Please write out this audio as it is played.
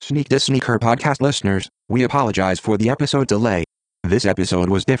Sneak This Sneaker podcast listeners, we apologize for the episode delay. This episode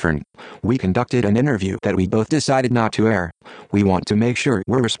was different. We conducted an interview that we both decided not to air. We want to make sure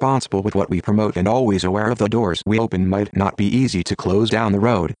we're responsible with what we promote and always aware of the doors we open might not be easy to close down the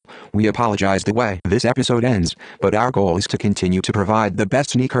road. We apologize the way this episode ends, but our goal is to continue to provide the best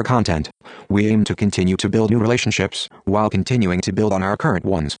sneaker content. We aim to continue to build new relationships while continuing to build on our current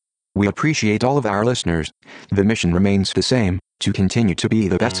ones. We appreciate all of our listeners. The mission remains the same, to continue to be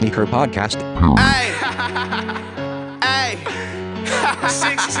the best sneaker podcast. Hey, hey,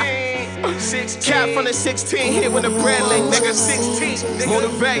 16, cap from the 16 hit with the bread link, nigga, 16,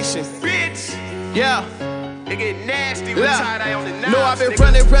 motivation, bitch, yeah. They get nasty with tie-dye on the knives. No, I've been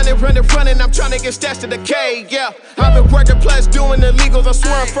running, I'm trying to get stashed to the K, yeah. I've been working plus doing illegals, I'm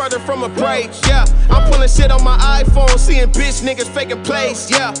swearing further from a break, yeah. I'm pulling shit on my iPhone, seeing bitch niggas faking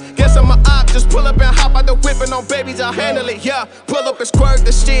plays, yeah. Guess I'm a op, just pull up and hop out the whip and on babies, I'll handle it, yeah. Pull up and squirt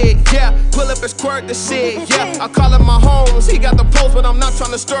the shit, yeah. Pull up and squirt the shit, yeah. I call him my homes, he got the post, but I'm not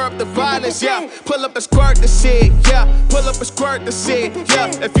trying to stir up the violence, yeah. Pull up and squirt the shit, yeah. Pull up and squirt the shit, yeah.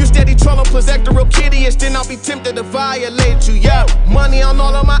 If you steady trolling plus acting real kiddish, then I'll be tempted to violate you, yeah. Money on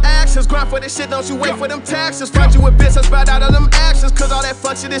all of my actions, grind for this shit, don't you wait for them taxes. Find you with business right out of them actions, cause all that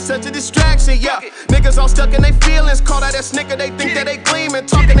fuck shit is such a distraction, yeah. Niggas all stuck in their feelings, call that snicker, they think that they gleaming.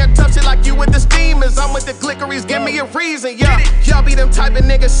 Talking that tough shit like you with the steamers, I'm with the glickeries, give me a reason, yeah. Y'all be them type of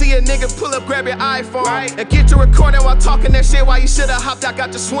niggas, see a nigga pull up, grab your iPhone, and get you recording while talking that shit while you should've hopped out, got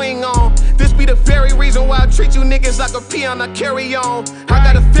your swing on. This be the very reason why I treat you niggas like a peon, I carry on. I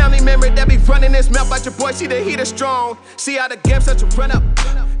got a family member that be running this mouth like your boy, see the heater strong. See how the game's such a run up.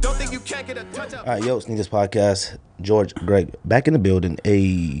 Don't think you can't get a touch up. All right, yo, Sneak This Podcast. George, Greg, back in the building.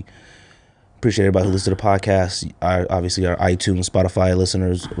 Appreciate everybody who listens to the podcast. Obviously, our iTunes, Spotify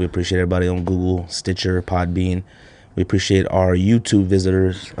listeners. We appreciate everybody on Google, Stitcher, Podbean. We appreciate our YouTube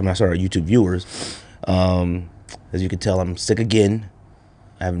visitors. Our YouTube viewers. As you can tell, I'm sick again.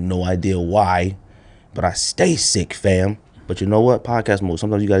 I have no idea why, but I stay sick, fam. But you know what? Podcast mode.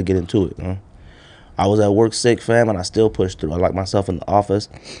 Sometimes you got to get into it, huh? I was at work sick, fam, and I still pushed through. I like myself in the office.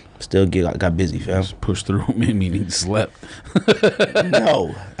 Still got busy, fam. Just pushed through, meaning slept.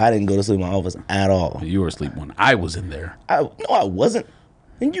 No, I didn't go to sleep in my office at all. You were asleep when I was in there. No, I wasn't.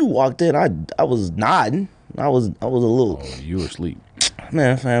 And you walked in, I was nodding. I was a little. Oh, you were asleep.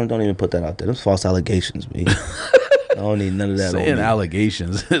 Man, fam, don't even put that out there. Those false allegations, me. I don't need none of that on me. Saying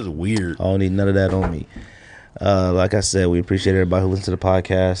allegations is weird. I don't need none of that on me. Like I said, we appreciate everybody who listens to the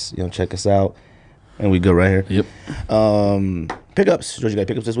podcast. You know, check us out. And we go right here. Yep. Pickups. George, you got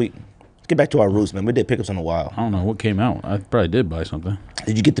pickups this week? Let's get back to our roots, man. We did pickups in a while. I don't know what came out. I probably did buy something.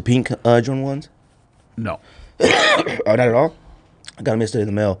 Did you get the pink Jordan ones? No. Oh, not at all? I got them yesterday in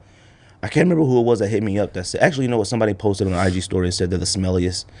the mail. I can't remember who it was that hit me up that said, actually, you know what? Somebody posted on the IG story and said they're the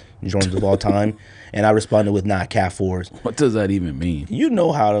smelliest Jordans of all time. And I responded with, nah, Cat 4s. What does that even mean? You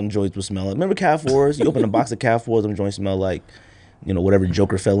know how them joints will smell. Remember Cat 4s? You open a box of Cat 4s, them joints smell like, you know, whatever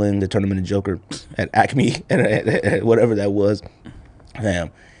Joker fell in, they turned him into Joker at Acme, and whatever that was. Damn.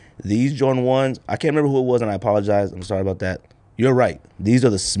 These Jordan 1s, I can't remember who it was, and I apologize. I'm sorry about that. You're right. These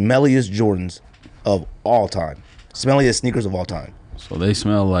are the smelliest Jordans of all time. Smelliest sneakers of all time. So they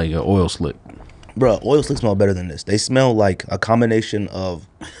smell like an oil slick. Bro, oil slicks smell better than this. They smell like a combination of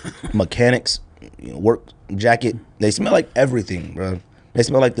mechanics, you know, work jacket. They smell like everything, bro. They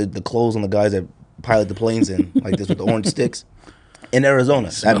smell like the clothes on the guys that pilot the planes in, like this with the orange sticks. In Arizona,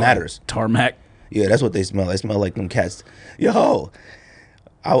 that matters. Like tarmac. Yeah, that's what they smell. They smell like them cats. Yo,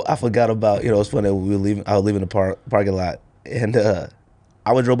 I forgot about, you know, it's funny. I was leaving the parking lot, and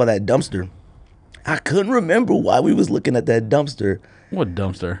I drove by that dumpster. I couldn't remember why we was looking at that dumpster. What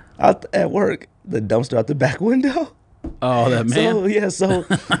dumpster? Out at work. The dumpster out the back window. Oh, that man.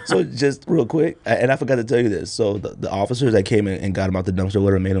 So just real quick, and I forgot to tell you this. So the officers that came in and got him out the dumpster,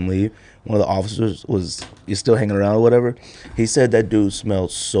 whatever, made him leave. One of the officers you're still hanging around or whatever. He said that dude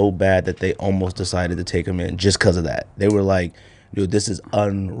smelled so bad that they almost decided to take him in just because of that. They were like, dude, this is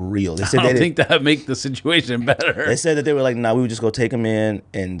unreal. They said I don't think that would make the situation better. They said that they were like, nah, we would just go take him in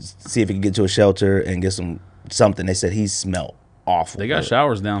and see if he could get to a shelter and get something. They said he smelled awful. They got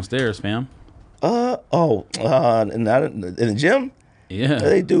showers downstairs, fam. In the gym? Yeah.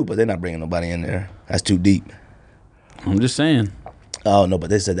 They do, but they're not bringing nobody in there. That's too deep. I'm just saying. Oh, no, but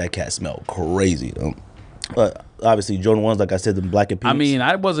they said that cat smelled crazy, though. But obviously, Jordan 1s, like I said, the black and pinks. I mean,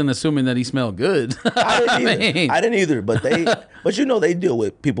 I wasn't assuming that he smelled good. I didn't either, but you know they deal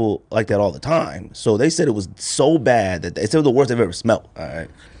with people like that all the time. So they said it was so bad that they said it was the worst they've ever smelled. All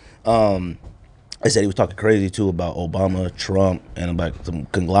right. They said he was talking crazy, too, about Obama, Trump, and about some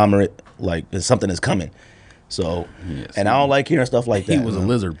conglomerate, like something is coming. So, Yes, and I don't like hearing stuff like that. He was a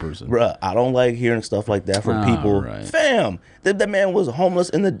lizard person. Bruh, I don't like hearing stuff like that from people. Right. Fam, that man was homeless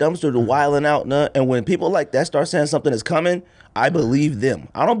in the dumpster, wilding out. And when people like that start saying something is coming, I believe them.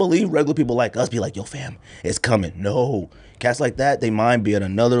 I don't believe regular people like us be like, yo, fam, it's coming. No. Cats like that, they mind be at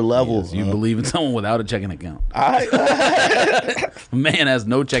another level. Yes, you believe in someone without a checking account. I Man has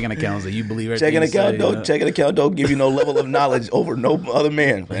no checking accounts that you believe everything checking you account say, don't you know? checking account don't give you no level of knowledge over no other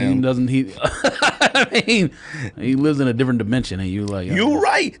man. He Fam. doesn't. He, I mean, he lives in a different dimension, and you like. You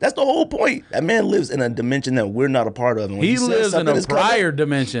right. That's the whole point. That man lives in a dimension that we're not a part of. And when He says lives in something a is coming, prior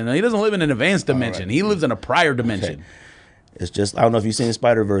dimension. He doesn't live in an advanced dimension. He lives in a prior dimension. it's just, I don't know if you've seen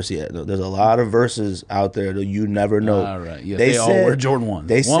Spider-Verse yet. There's a lot of verses out there that you never know. All right. Yeah, they all wear Jordan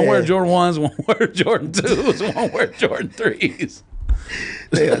 1s. One wear Jordan 1s, one wear Jordan 2s, one wear Jordan 3s.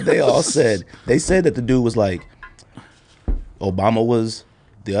 They all said, they said that the dude was like, Obama was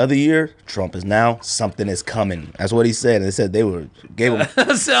the other year, Trump is now, something is coming. That's what he said. And they said gave him.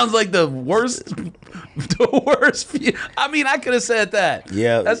 That sounds like the worst. The worst. I mean, I could have said that.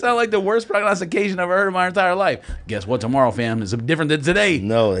 Yeah. That sounds like the worst prognostication I've ever heard in my entire life. Guess what? Tomorrow, fam, is different than today.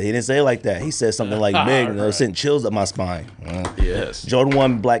 No, he didn't say it like that. He said something like big. And it was sending chills up my spine. Yes. Jordan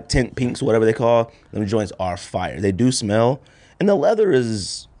 1 black tint pinks, whatever they call them joints are fire. They do smell. And the leather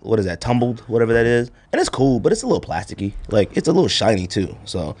is, what is that, tumbled, whatever that is. And it's cool, but it's a little plasticky. Like, it's a little shiny too.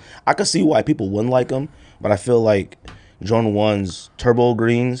 So I could see why people wouldn't like them. But I feel like Jordan 1's turbo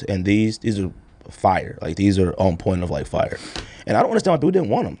greens and these are fire. Like, these are on point of like fire. And I don't understand why people didn't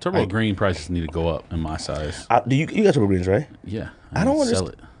want them. Turbo green prices need to go up in my size. You got turbo greens, right? Yeah. I don't sell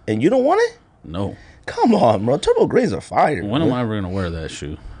understand. it. And you don't want it? No. Come on, bro. Turbo greens are fire. When am I ever going to wear that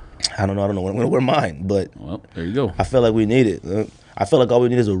shoe? I don't know when I'm going to wear mine. But Well, there you go. I feel like we need it. I feel like all we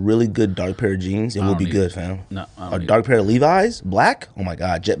need is a really good dark pair of jeans and we'll be need good, it. fam. No, I don't A need dark pair of Levi's, black? Oh my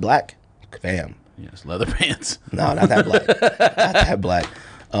God, jet black? Fam. Yes, leather pants. No, not that black. Not that black.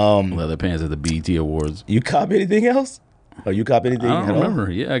 Leather pants at the BET Awards. You cop anything else? Or you cop anything? I don't at all?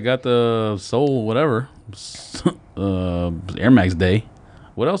 remember. Yeah, I got the Soul whatever. Air Max Day.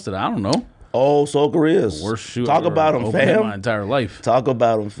 What else did I don't know. Oh, Soul Koreas. Worst shoe Talk I've ever about them, opened in my fam. entire life. Talk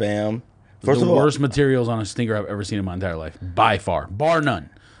about them, fam. First The of all, worst materials on a sneaker I've ever seen in my entire life. By far. Bar none.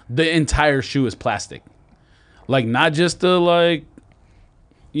 The entire shoe is plastic. Like, not just the, like,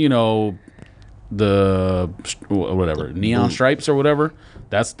 you know, the whatever, neon stripes or whatever.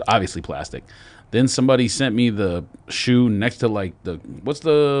 That's obviously plastic. Then somebody sent me the shoe next to, like, what's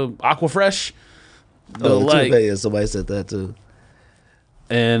the Aquafresh? yeah, somebody said that too.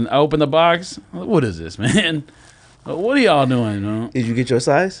 And I opened the box. What is this, man? What are y'all doing? No? Did you get your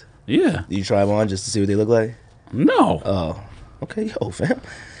size? Yeah. Did you try them on just to see what they look like? No. Oh, okay, yo, fam.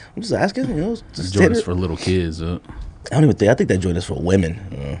 I'm just asking, you know. Just Jordan's for little kids. I don't even think. I think that joint is for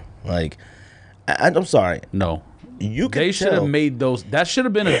women. Like, I'm sorry. No. You can They should have tell. made those. That should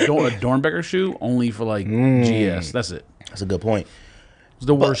have been a Dornbecker shoe only for like GS. That's it. That's a good point. It's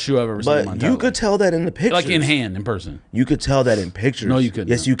the worst shoe I've ever seen in my But entire you life. could tell that in the pictures. Like in hand, in person. You could tell that in pictures. No, you couldn't.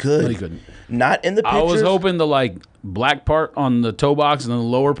 Yes, you could. No, you couldn't. Not in the pictures. I was hoping the like black part on the toe box and then the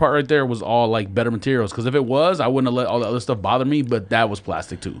lower part right there was all like better materials. Because if it was, I wouldn't have let all the other stuff bother me. But that was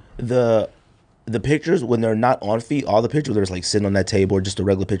plastic too. The pictures when they're not on feet, all the pictures they're just like sitting on that table or just a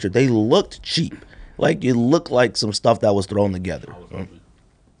regular picture, they looked cheap. Like it looked like some stuff that was thrown together.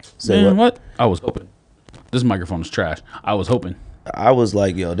 Say Man, what? what? I was hoping. This microphone is trash. I was hoping. I was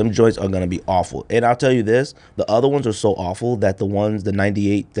like, yo, them joints are gonna be awful. And I'll tell you this, the other ones are so awful that the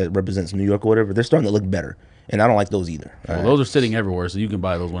 98 that represents New York or whatever, they're starting to look better. And I don't like those either. Well, those are sitting everywhere, so you can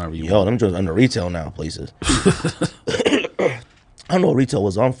buy those whenever you Yo, want. them joints under retail now, places. I don't know what retail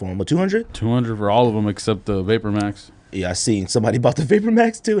was on for them, but 200? 200 for all of them except the Vapor Max. Yeah, I seen somebody bought the Vapor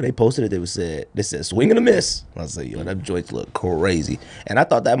Max too. And they posted it. They said swing and a miss. I was like, yo, them joints look crazy. And I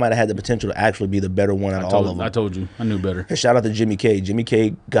thought that might have had the potential to actually be the better one out of all of them. I told you. I knew better. And shout out to Jimmy K. Jimmy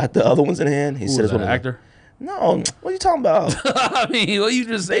K got the other ones in hand. He Who said was it's that, one of actor? No, what are you talking about? I mean, what you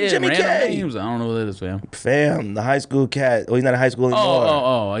just saying? Jimmy Random K. names? I don't know what that is, fam. Fam, the high school cat. Oh, he's not in high school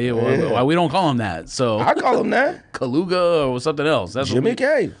anymore. Yeah. Well, we don't call him that. So I call him that. Kaluga or something else. That's Jimmy what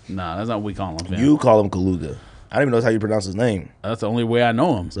K. Nah, that's not what we call him, fam. You call him Kaluga. I don't even know how you pronounce his name. That's the only way I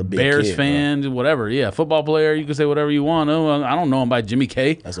know him. a big Bears kid, fan, whatever. Yeah, football player. You can say whatever you want. I don't know him by Jimmy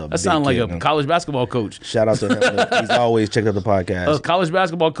K. That's a that big sounds like kid, a man. college basketball coach. Shout out to him. He's always checked out the A podcast. college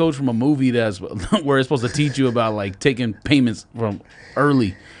basketball coach from a movie that's where it's supposed to teach you about like taking payments from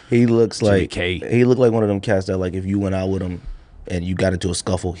early. He looks like K. he looked like one of them cats that like if you went out with him and you got into a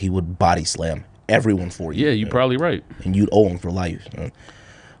scuffle, he would body slam everyone for you. Yeah, you're probably right. And you'd owe him for life.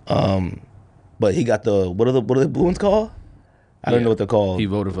 But he got the what are the blue ones called? I don't know what they're called. He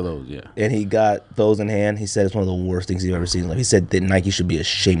voted for those, yeah. And he got those in hand. He said it's one of the worst things he's ever seen. Like he said that Nike should be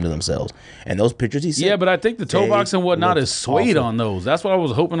ashamed of themselves. And those pictures he said, Yeah, but I think the toe box and whatnot looked is suede awful. on those. That's what I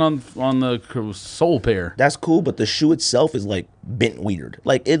was hoping on the sole pair. That's cool, but the shoe itself is like bent weird.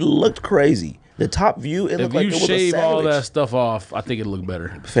 Like it looked crazy. The top view, it If looked like you it was a shave all sandwich. that stuff off, I think it'd look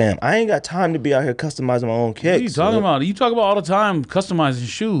better. Fam, I ain't got time to be out here customizing my own kicks. What are you talking about? You talk about all the time customizing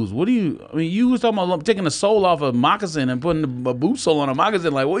shoes. What do you? I mean, you was talking about taking the sole off a moccasin and putting a boot sole on a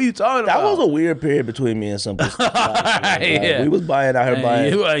moccasin. Like, what are you talking That about? was a weird period between me and Simple. Yeah. We was buying out here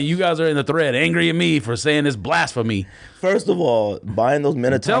buying. You guys are in the thread, angry at me for saying it's blasphemy. First of all, buying those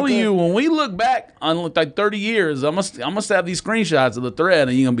Minnetonka. Telling you, when we look back on like 30 years, I must have these screenshots of the thread,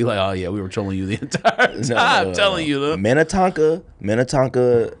 and you're gonna be like, oh yeah, we were trolling you the entire time. I'm telling you, though. Minnetonka,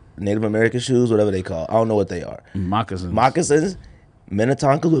 Native American shoes, whatever they call. I don't know what they are. Moccasins,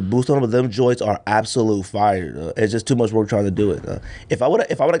 Minnetonkas with boots on them, but them joints are absolute fire. It's just too much work trying to do it. If I would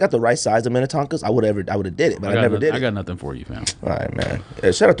have got the right size of Minnetonkas, I would have did it, but I never did it. I got nothing for you, fam. All right, man.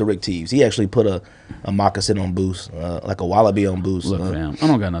 Shout out to Rick Teves. He actually put a moccasin on Boost, like a wallaby on Boost. Look, fam, I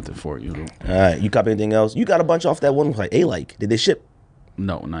don't got nothing for you. All right, you copy anything else? You got a bunch off that one like A-like. Did they ship?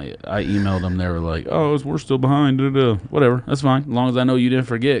 No, not yet. I emailed them. They were like, "Oh, we're still behind." Whatever, that's fine. As long as I know you didn't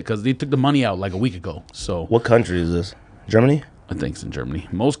forget, because they took the money out like a week ago. So What country is this? Germany? I think it's in Germany.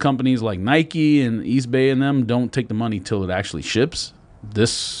 Most companies like Nike and East Bay and them don't take the money till it actually ships.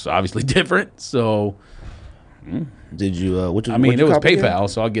 This obviously different. So Did you? it was PayPal,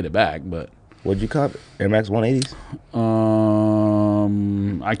 so I'll get it back. But What'd you cop? Air Max 180s?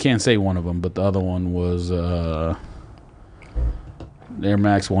 I can't say one of them, but the other one was Air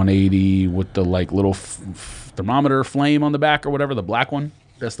Max 180 with the like little thermometer flame on the back or whatever, the black one.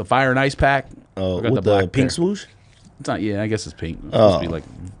 That's the fire and ice pack. Oh, I got with the black pink pair. swoosh? It's not. Yeah, I guess it's pink. It's supposed to be like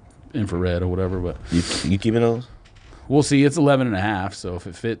infrared or whatever, but You keeping those? we'll see. It's 11.5, so if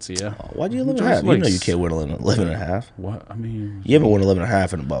it fits, yeah. Why'd you 11 and a half? Like You know you can't wear 11 and a half. What? I mean, You haven't worn 11 and a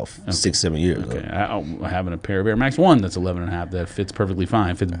half in about 6-7 years. okay. I'm having a pair of Air Max 1 that's 11.5 that fits perfectly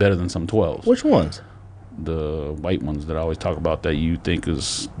fine. Fits better than some 12s. Which ones? The white ones that I always talk about that you think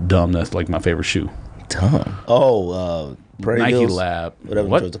is dumb. That's like my favorite shoe. Dumb. Oh, Prairie Nike Hills, Lab. whatever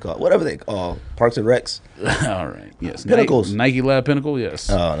What? they call whatever they call Parks and Recs. All right. Yes. Pinnacles. Nike Lab Pinnacle. Yes.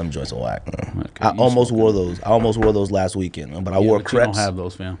 Oh, them joints are whack. Okay, I almost wore those. I almost wore those last weekend, but I wore but you don't crepes. have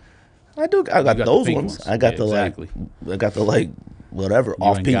those, fam. I do. I got the those pink ones. ones. I got Yeah, the exactly. like. I got the like whatever You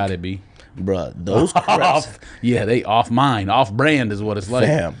off ain't pink. got it, B. Bruh, those crepes. Off. Yeah, they off mine. Off brand is what it's like.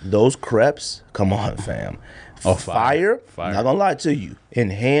 Fam, those crepes. Come on, fam. Oh, fire. fire. Not gonna lie to you.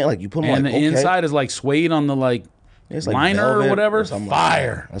 In hand, like you put them And like the okay. inside is like suede on the like It's like liner velvet or whatever. something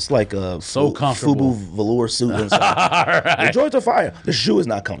Fire. Like that. It's like a So comfortable. FUBU velour suit inside. The joints are fire. The shoe is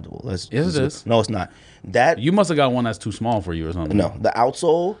not comfortable. Yes, it is. No, it's not. That You must have got one that's too small for you or something. no, the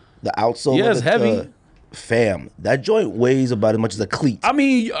outsole. Yeah, of it's it, heavy. Fam, that joint weighs about as much as a cleat. I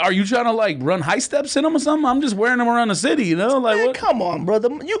mean, are you trying to like run high steps in them or something? I'm just wearing them around the city, you know? Like Man, what? come on, brother.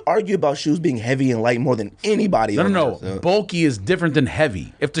 You argue about shoes being heavy and light more than anybody. No, on no, earth. no. Bulky is different than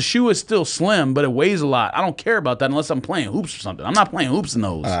heavy. If the shoe is still slim, but it weighs a lot, I don't care about that unless I'm playing hoops or something. I'm not playing hoops in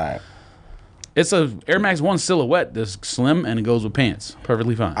those. All right. It's a Air Max 1 silhouette that's slim and it goes with pants.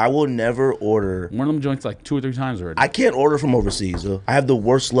 Perfectly fine. I will never order. One of them joints like 2 or 3 times already. I can't order from overseas. I have the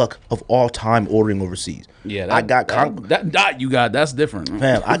worst luck of all time ordering overseas. Yeah, I got that you got. That's different.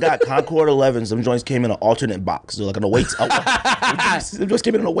 Fam, I got Concord 11s. Them joints came in an alternate box. So like an away. Them joints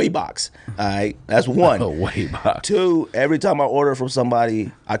came in an away box. All right, that's one. Way back. 2, every time I order from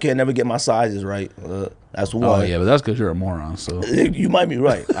somebody, I can't never get my sizes right. That's one. Oh yeah, but that's because you're a moron. So You might be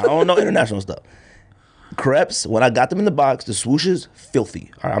right. I don't know international stuff. Crepes, when I got them in the box, the swooshes,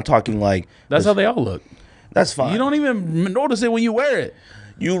 filthy. All right, I'm talking like that's how they all look. that's fine. You don't even notice it when you wear it.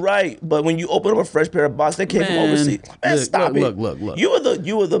 You right, but when you open up a fresh pair of boxes, they came from Man, overseas. Man, look, stop look, it. look.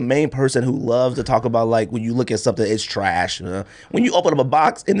 You are the main person who loves to talk about like when you look at something, it's trash. When you open up a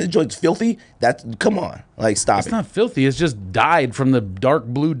box and the joint's filthy, that's come on, like stop It's it. not filthy. It's just dyed from the dark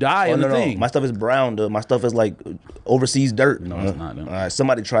blue dye in the thing. My stuff is brown. My stuff is like overseas dirt. No, it's not, no. All right,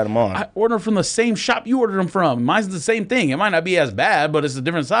 somebody tried them on. I order from the same shop you ordered them from. Mine's the same thing. It might not be as bad, but it's a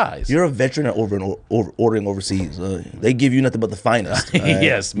different size. You're a veteran at ordering overseas. They give you nothing but the finest. all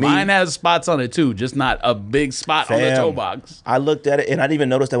right? Yes, Me, mine has spots on it too, just not a big spot on the Fam, toe box. I looked at it and I didn't even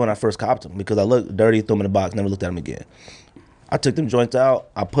notice that when I first copped them because I looked dirty, threw them in the box, never looked at them again. I took them joints out,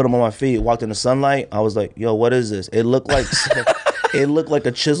 I put them on my feet, walked in the sunlight. I was like, "Yo, what is this?" It looked like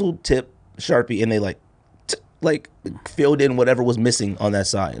a chiseled tip Sharpie, and they like filled in whatever was missing on that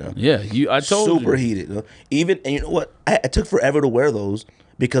side. You know? Yeah, I told Super you. heated. You know? And you know what? I took forever to wear those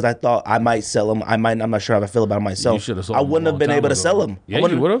because I thought I might sell them. I'm not sure how I feel about them myself. You should have sold I them wouldn't a have been long able time to ago. sell them. Yeah,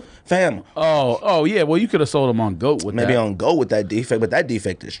 you would've? Fam, Oh, yeah. Well, you could have sold them on GOAT with maybe that. on Go with that defect, but that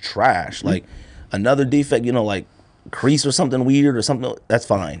defect is trash. Like another defect, like crease or something weird or something, that's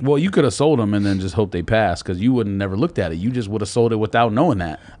fine. Well, you could have sold them and then just hope they pass because you would have never looked at it. You just would have sold it without knowing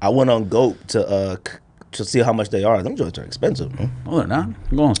that. I went on Goat to see how much they are. Them joints are expensive, man. No, they're not.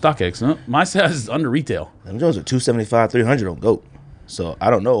 I'm going on StockX. No, my size is under retail. Them joints are $275, $300 on Goat. So I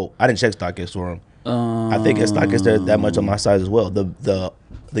don't know. I didn't check StockX for them. I think at StockX they're that much on my size as well.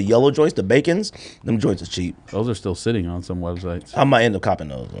 The yellow joints, the bacons, them joints are cheap. Those are still sitting on some websites. I might end up copping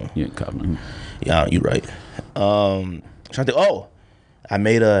those. Though. You ain't copping. Yeah, you're right. Trying to think. Oh, I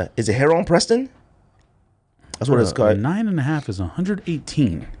made is it Hair on Preston? That's what it's called. 9.5 is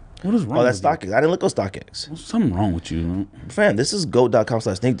 118. What is wrong? Oh, that's with you? StockX. I didn't look on StockX. There's something wrong with you. Fam, this is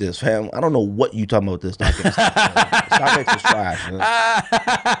goat.com/thinkthis, fam. I don't know what you talking about with this StockX. StockX is trash.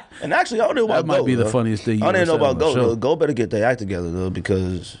 Man. And actually, I don't know about That might Goat, be the though. funniest thing you I don't ever even know said about on the Goat. show. Goat better get their act together, though,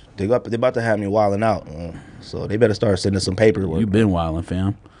 because they about to have me wilding out. So they better start sending some paperwork. You've been wilding,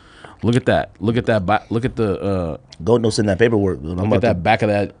 fam. Look at that. Look at that. Look at the. Goat no send that paperwork. Dude. I'm Look at about that back of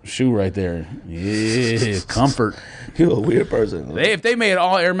that shoe right there. Yeah, comfort. to, you a weird person. If they made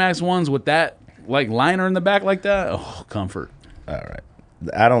all Air Max ones with that like liner in the back like that, oh, comfort. All right.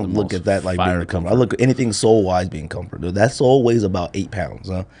 I don't look most at that like fire being comfort. I look at anything soul wise being comfort. Dude. That soul weighs about 8 pounds.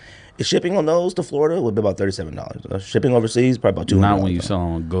 If shipping on those to Florida would be about $37. Shipping overseas probably about $200. Not when you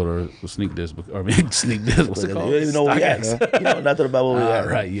sell them. Go to Sneak Disc. Or I mean, Sneak Disc. What's it You called? don't even know where we at. StockX. Huh? You know nothing about where we All at.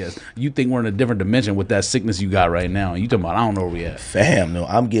 right, yes. You think we're in a different dimension with that sickness you got right now. You talking about, I don't know where we at. Fam, no,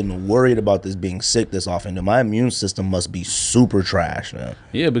 I'm getting worried about this being sick this often. My immune system must be super trash, man.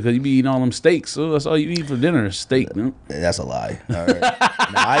 Yeah, because you be eating all them steaks. So that's all you eat for dinner is steak. Man. That's a lie. All right.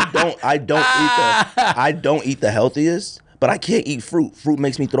 Now, I don't eat the healthiest, but I can't eat fruit. Fruit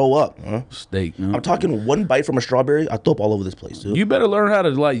makes me throw up. Huh? Steak. Man. I'm talking one bite from a strawberry, I throw up all over this place, dude. You better learn how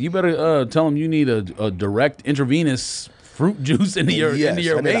to you better tell them you need a direct intravenous fruit juice into your veins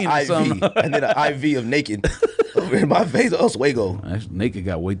or something. I need an IV of naked over in my face. Oswego. Actually, Naked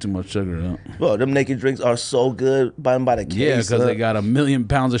got way too much sugar. Huh? Bro, them naked drinks are so good. Buy them by the case. Yeah, because they got 1,000,000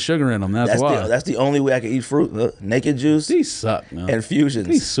 pounds of sugar in them. That's why. That's the only way I can eat fruit. Naked juice These suck. Man. and fusions.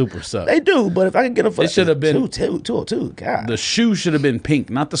 These super suck. They do, but if I can get them for It should have been- 202. God. The shoe should have been pink,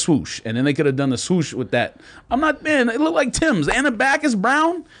 not the swoosh. And then they could have done the swoosh with that. Man, it looked like Tim's. And the back is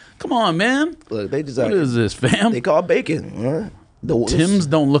brown. Come on, man. Look, they just What is this, fam? they call bacon. Huh? Tim's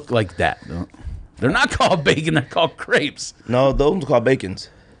don't look like that. They're not called bacon. They're called crepes. No, those are called bacons.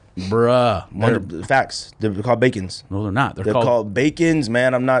 Bruh. Facts. They're called bacons. No, they're not. They're They're called. called bacons,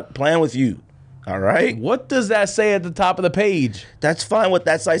 man. I'm not playing with you. All right? What does that say at the top of the page? That's fine. What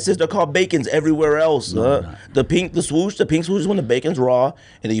that site says, they're called bacons everywhere else. The pink swoosh is when the bacon's raw,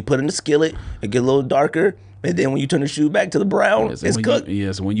 and then you put it in the skillet, it get a little darker, and then when you turn the shoe back to the brown, Yes, it's cooked.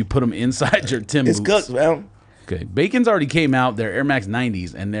 So when you put them inside your Tim It's boots. cooked, man. Okay, Bacon's already came out. They're Air Max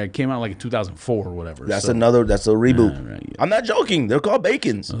 90s, and they came out like in 2004 or whatever. That's so, that's a reboot. right, yeah. I'm not joking. They're called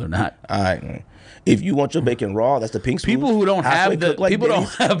bacons. No, they're not. All right. If you want your bacon raw, that's the pink swoosh. People who don't Halfway have the cooked like people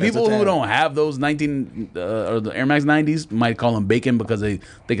Denny's, don't have that's a people who 10. don't have those 19 or the Air Max 90s might call them bacon because they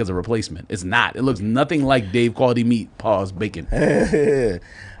think it's a replacement. It's not. It looks nothing like Dave Quality Meat. Pause bacon.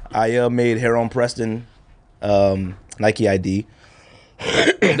 I made Hair on Preston Nike ID.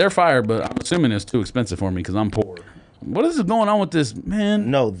 They're fire, but I'm assuming it's too expensive for me because I'm poor. What is going on with this, man?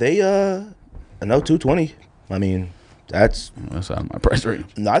 No, they no 220. I mean, that's That's out of my price range.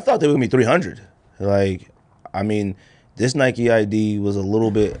 no. I thought they were gonna be 300. Like, I mean, this Nike ID was a little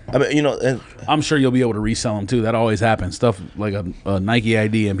bit. I mean, and I'm sure you'll be able to resell them too. That always happens. Stuff like a Nike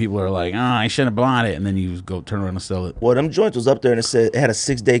ID, and people are like, I shouldn't have bought it, and then you go turn around and sell it. well, them joints was up there and it said it had a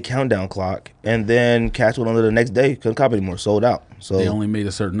 6-day countdown clock, and then cats went under the next day, couldn't copy anymore, sold out. So They only made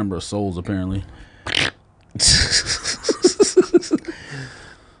a certain number of souls, apparently. The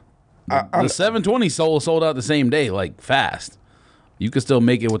 720 sold out the same day, like fast. You could still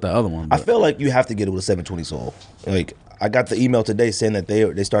make it with the other one. I But feel like you have to get it with a 720 soul. Like, I got the email today saying that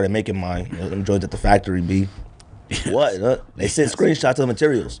they started making mine. Them joints at the factory. B. What? They sent screenshots of the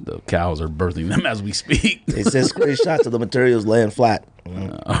materials. the cows are birthing them as we speak. They sent screenshots of the materials laying flat.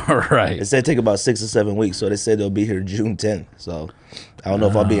 All right. They said it take about 6 or 7 weeks, so they said they'll be here June 10th. So I don't know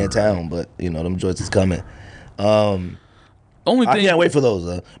if I'll be in town, but them joints is coming. Only I thing. can't wait for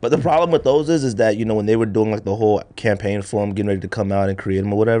those. But the problem with those is that when they were doing like the whole campaign for them, getting ready to come out and create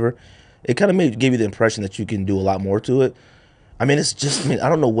them or whatever, it kind of gave you the impression that you can do a lot more to it. I mean, it's just I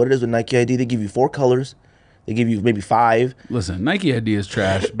don't know what it is with Nike ID. They give you 4 colors. They give you maybe 5. Listen, Nike ID is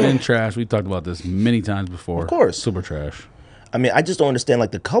trash. Been trash. We talked about this many times before. Of course. Super trash. I mean, I just don't understand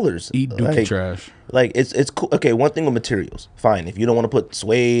like the colors. Eat dookie trash. Like it's cool. Okay, one thing with materials, fine. If you don't want to put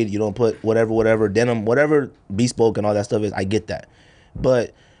suede, you don't put whatever denim, whatever bespoke and all that stuff is, I get that.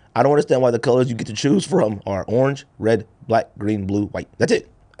 But I don't understand why the colors you get to choose from are orange, red, black, green, blue, white. That's it.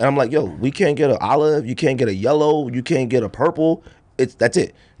 And I'm like, yo, we can't get an olive, you can't get a yellow, you can't get a purple. That's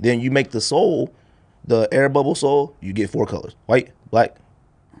it. Then you make the sole, the air bubble sole, you get 4 colors: white, black,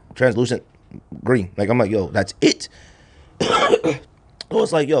 translucent, green. Like I'm like, yo, that's it. So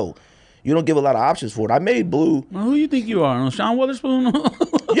it's like, yo, you don't give a lot of options for it. I made blue. Well, who you think you are, Sean Witherspoon?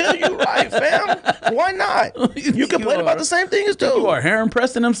 Yeah, you're right, fam. Why not? You complain about the same thing as dude. You are Heron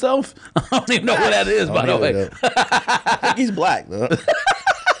Preston himself. I don't even know what that is, by the way. I think he's black, though.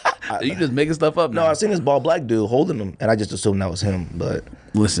 You just making stuff up now. No, I seen this bald black dude holding them, and I just assumed that was him. But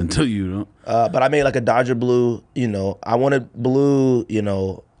listen to you. But I made like a Dodger blue. You know, I wanted blue. You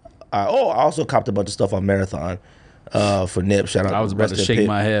know, I also copped a bunch of stuff on Marathon for Nip. Shout out. I was about to shake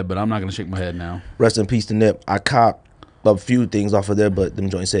my head, but I'm not gonna shake my head now. Rest in peace to Nip. I copped a few things off of there, but them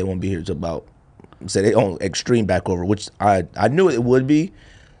joints say it won't be here till about. Say they own extreme back over, which I knew it would be.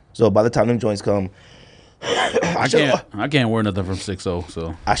 So by the time them joints come. I can't wear nothing from 6-0,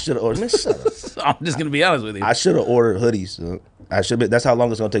 so I should have ordered. I'm just gonna be honest with you. I should have ordered hoodies. I should be. That's how long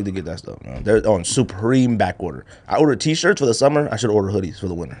it's gonna take to get that stuff. They're on supreme back order. I ordered T-shirts for the summer. I should order hoodies for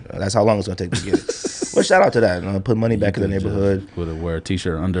the winter. That's how long it's gonna take to get it. But shout out to that. Put money back in the neighborhood. Would have wear a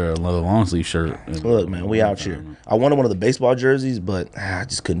T-shirt under a long sleeve shirt. Look, man, we out here. I wanted one of the baseball jerseys, but I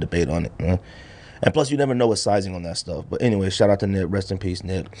just couldn't debate on it. And plus, you never know what sizing on that stuff. But anyway, shout out to Nip. Rest in peace,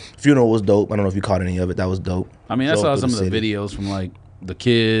 Nip. Funeral was dope. I don't know if you caught any of it. That was dope. I mean, I saw some of the videos from like the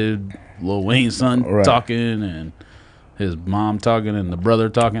kid, Lil Wayne's son talking, and his mom talking, and the brother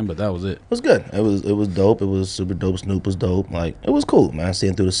talking. But that was it. It was good. It was dope. It was super dope. Snoop was dope. Like it was cool, man.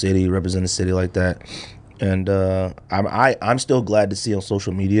 Seeing through the city, representing the city like that. And I'm still glad to see on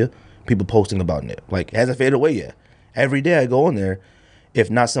social media people posting about Nip. Like it hasn't faded away yet. Every day I go on there,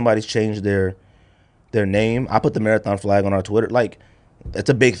 if not somebody's changed their name. I put the Marathon flag on our Twitter. Like, it's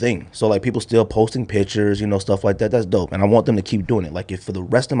a big thing. So, like, people still posting pictures, you know, stuff like that. That's dope. And I want them to keep doing it. Like, if for the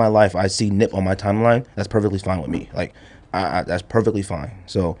rest of my life I see Nip on my timeline, that's perfectly fine with me. Like, that's perfectly fine.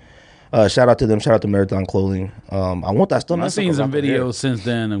 So, shout out to them. Shout out to Marathon Clothing. I want that stuff. I've seen some videos since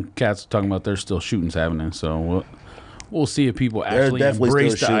then, and cats are talking about there's still shootings happening. So, we'll see if people actually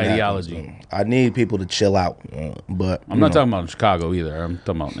embrace the ideology. I need people to chill out, but I'm not talking about in Chicago either. I'm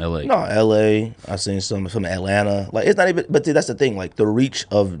talking about in L.A. No, L.A. I've seen some from Atlanta. Like it's not even. But see, that's the thing. Like the reach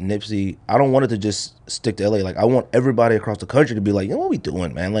of Nipsey, I don't want it to just stick to L.A. Like I want everybody across the country to be like, you know, what we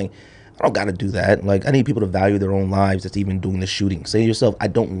doing, man? Like I don't got to do that. Like I need people to value their own lives. That's even doing the shooting. Say to yourself, I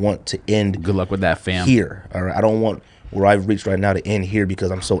don't want to end. Good luck with that, fam. Here, all right. I don't want where I've reached right now to end here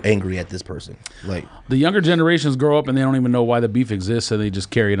because I'm so angry at this person. Like the younger generations grow up and they don't even know why the beef exists, so they just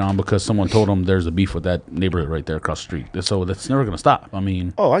carry it on because someone told them there's a beef with that neighborhood right there across the street. So that's never going to stop. I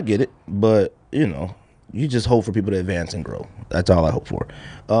mean, I get it, but you know, you just hope for people to advance and grow. That's all I hope for.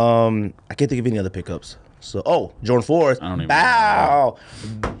 I can't think of any other pickups. So, Jordan Forrest, bow.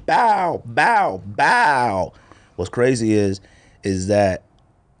 What's crazy is that.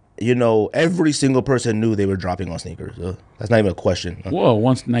 You know, every single person knew they were dropping on sneakers. That's not even a question. Well,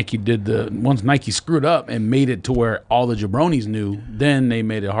 once Nike screwed up and made it to where all the jabronis knew, then they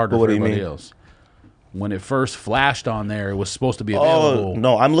made it harder for everybody else. When it first flashed on there, it was supposed to be available. Oh,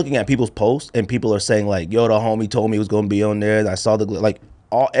 no, I'm looking at people's posts, and people are saying, like, yo, the homie told me it was going to be on there. I saw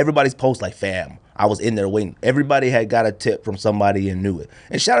everybody's post, like, fam. I was in there waiting. Everybody had got a tip from somebody and knew it.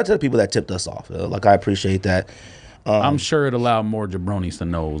 And shout out to the people that tipped us off. Like, I appreciate that. I'm sure it allowed more jabronis to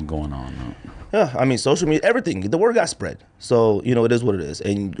know what was going on. Yeah, I mean, social media, everything. The word got spread. So, you know, it is what it is.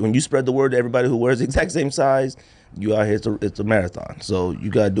 And when you spread the word to everybody who wears the exact same size, you out here, it's a marathon. So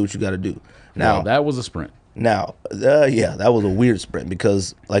you got to do what you got to do. Now, that was a sprint. Now, yeah, that was a weird sprint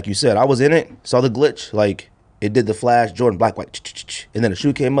because, like you said, I was in it, saw the glitch. Like, it did the flash, Jordan, black, white, and then the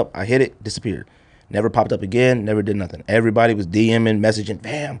shoe came up. I hit it, disappeared. Never popped up again, never did nothing. Everybody was DMing, messaging,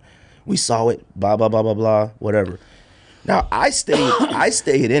 bam, we saw it, blah, blah, blah, blah, blah, whatever. Now, I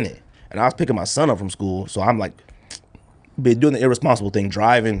stayed in it, and I was picking my son up from school, so I'm like, been doing the irresponsible thing,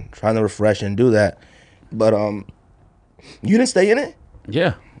 driving, trying to refresh and do that. But you didn't stay in it?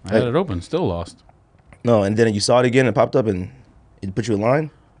 Yeah, I had it open, still lost. No, and then you saw it again and popped up and it put you in line?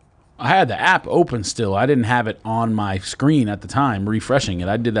 I had the app open still. I didn't have it on my screen at the time, refreshing it.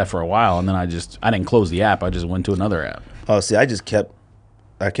 I did that for a while, and then I didn't close the app. I just went to another app. Oh, see, I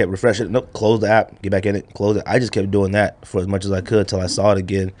kept refreshing. Nope, close the app, get back in it, close it. I just kept doing that for as much as I could till I saw it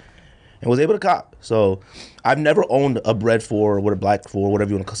again and was able to cop. So I've never owned a Bread 4 or a Black 4, whatever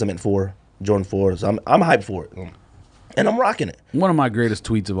you want to custom it for, Jordan 4. So I'm hyped for it. and I'm rocking it. One of my greatest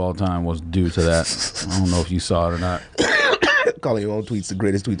tweets of all time was due to that. I don't know if you saw it or not. Calling your own tweets the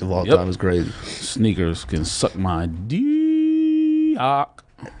greatest tweet of all Yep. time is crazy. Sneakers can suck my dick.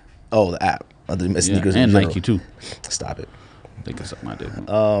 Oh, the app. Sneakers in and general. Nike too. Stop it. They can suck my dick.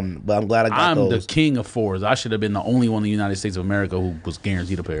 But I'm glad I got I'm those. the king of fours. I should have been the only one in the United States of America who was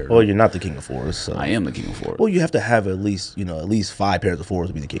guaranteed a pair. Well, you're not the king of fours. So. I am the king of fours. Well, you have to have at least 5 pairs of fours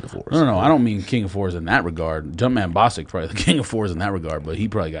to be the king of fours. No, I don't mean king of fours in that regard. Jumpman Bostic probably the king of fours in that regard, but he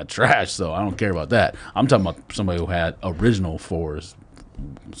probably got trashed, so I don't care about that. I'm talking about somebody who had original fours.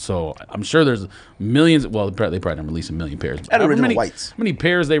 So I'm sure there's millions. Well, they probably didn't release a million pairs. At original many, whites. How many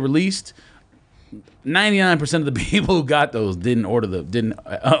pairs they released? 99% of the people who got those didn't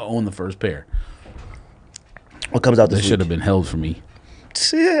own the first pair. What comes out They this should week? have been held for me.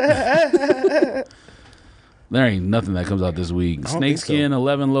 There ain't nothing that comes out this week. don't think so. Snakeskin,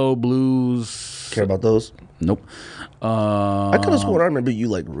 11 Low Blues. Care about those? Nope. I could have sworn I remember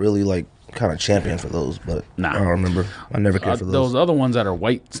you really kind of champion for those, but Nah. I don't remember. I never cared for Those those. other ones that are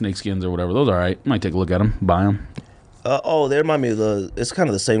white snakeskins or whatever, those are all right. Might take a look at them, buy them. They remind me of it's kind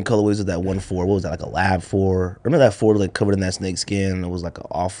of the same colorways as that 1-4. What was that, like a Lab 4? Remember that 4 like covered in that snake skin? It was like a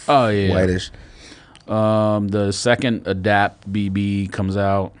off whitish. The second Adapt BB comes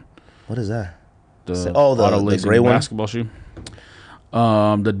out. What is that? The the lacing gray one? basketball shoe.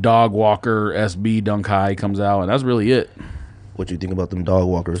 The Dog Walker SB Dunk High comes out, and that's really it. What you think about them dog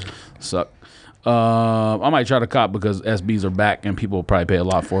walkers? Suck. I might try to cop because SBs are back, and people will probably pay a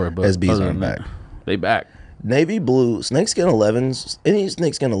lot for it. But SBs other aren't than that, back. They back. Navy blue snakeskin 11s. Any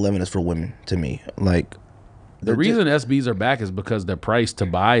snakeskin 11 is for women to me. Like The reason SBs are back is because their price to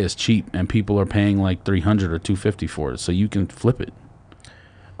buy is cheap, and people are paying like $300 or $250 for it, so you can flip it.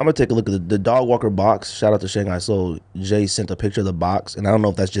 I'm gonna take a look at the dog walker box. Shout out to Shanghai Soul. Jay sent a picture of the box, and I don't know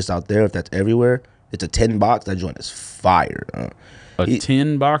if that's just out there, if that's everywhere. It's a 10 box. That joint is fire. A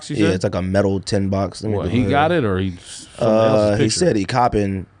tin box, you said? Yeah, it's like a metal 10 box. Let me What, go he ahead. got it, or he? somebody else's He picture? said he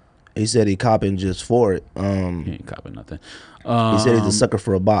copping. He said he copping just for it. He ain't copying nothing. He said he's a sucker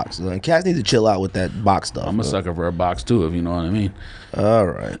for a box. And cats need to chill out with that box stuff. I'm a sucker for a box too, if you know what I mean. All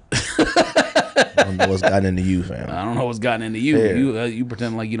right. I don't know what's gotten into you, fam. I don't know what's gotten into you. Yeah. You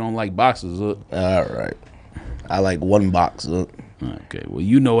pretend like you don't like boxes. All right. I like one box. Okay, well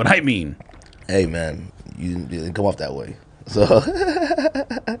you know what I mean. Hey, man, you didn't come off that way. So,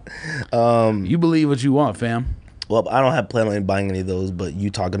 You believe what you want, fam. well, I don't have plan on buying any of those, but you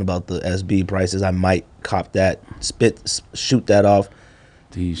talking about the SB prices, I might cop that, shoot that off.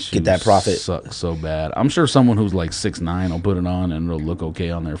 These Get that shoes profit. Suck so bad. I'm sure someone who's like 6'9" will put it on and it'll look okay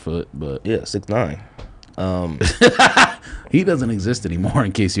on their foot, but Yeah, 6'9". he doesn't exist anymore.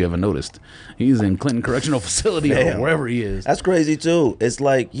 In case you haven't noticed, he's in Clinton Correctional Facility or Damn. wherever he is. That's crazy too. It's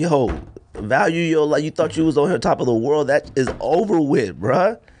like, yo, value your life. You thought you was on the top of the world. That is over with,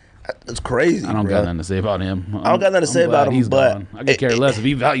 bruh. That's crazy. I don't bruh. got nothing to say about him. I don't got nothing to say about him, He's but gone. I could care less if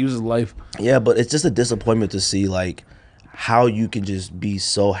he values his life. Yeah, but it's just a disappointment to see like how you can just be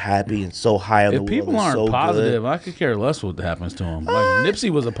so happy and so high on the If world. people and aren't so positive, good. I could care less what happens to him. Like Nipsey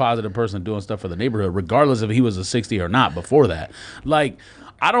was a positive person doing stuff for the neighborhood, regardless if he was a 60 or not before that. Like,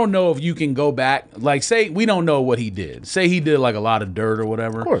 I don't know if you can go back. Like, say we don't know what he did. Say he did like a lot of dirt or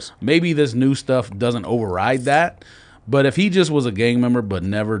whatever. Of course. Maybe this new stuff doesn't override that. But if he just was a gang member but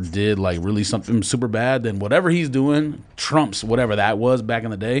never did like really something super bad, then whatever he's doing trumps whatever that was back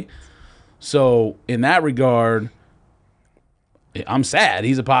in the day. So in that regard, I'm sad.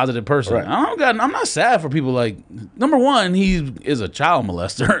 He's a positive person. Right. I'm not sad for people like, number one, he is a child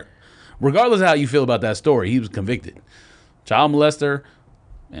molester. Regardless of how you feel about that story, he was convicted. Child molester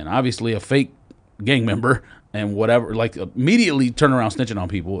and obviously a fake gang member and whatever, like immediately turn around snitching on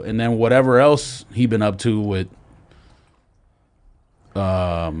people. And then whatever else he been up to with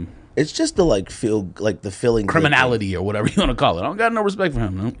It's just the like the feeling good thing. criminality or whatever you want to call it. I don't got no respect for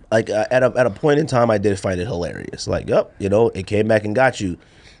him. No. Like at a point in time, I did find it hilarious. Like, yep, it came back and got you.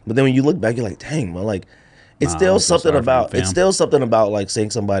 But then when you look back, you're like, dang, man, like it's still I'm so something sorry for about you, it's fam. still something about like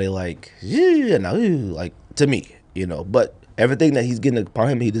saying somebody like, yeah, no, like to me, But everything that he's getting upon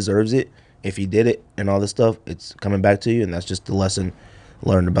him, he deserves it. If he did it and all this stuff, it's coming back to you, and that's just the lesson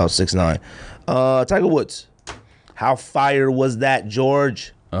learned about 6ix9ine. Tiger Woods, how fire was that,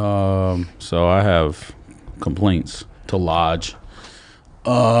 George? So I have complaints to lodge.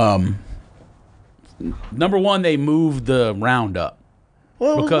 Number one, they moved the round up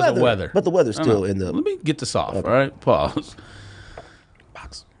Well, it was because of weather. but the weather's No, still no. in the Let me get this off. All right, pause.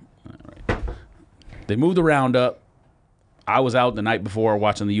 box. They moved the round up. I was out the night before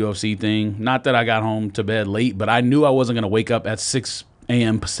watching the UFC thing. Not that I got home to bed late, but I knew I wasn't going to wake up at 6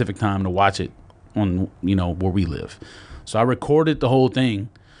 a.m. Pacific time to watch it on where we live. So I recorded the whole thing,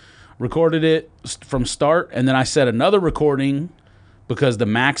 recorded it from start, and then I set another recording because the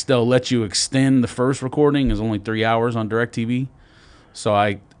max they'll let you extend the first recording is only 3 hours on DirecTV. So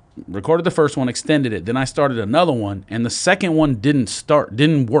I recorded the first one, extended it, then I started another one, and the second one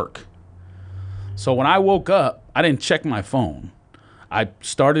didn't work. So when I woke up, I didn't check my phone. I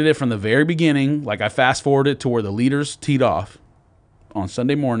started it from the very beginning, like I fast forwarded to where the leaders teed off on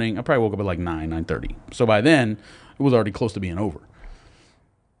Sunday morning. I probably woke up at like 9:30. So by then, it was already close to being over.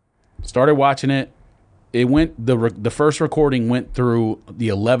 Started watching it. It went the first recording went through the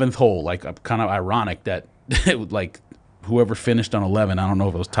 11th hole. Like, kind of ironic that it was like whoever finished on 11. I don't know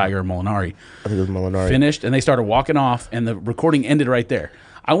if it was Tiger or Molinari. I think it was Molinari. Finished, and they started walking off, and the recording ended right there.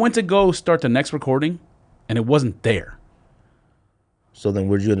 I went to go start the next recording, and it wasn't there. So then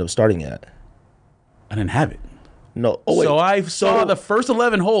where'd you end up starting at? I didn't have it. No. Oh, wait. So I saw the first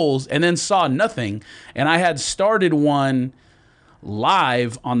 11 holes and then saw nothing. And I had started one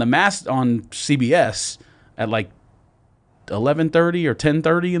live on on CBS at like 11:30 or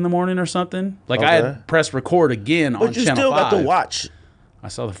 10:30 in the morning or something. Like, I had pressed record again on Channel 5. But you still got to watch. I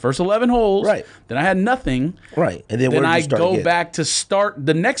saw the first 11 holes. Right. Then I had nothing. Right. And then I go back to start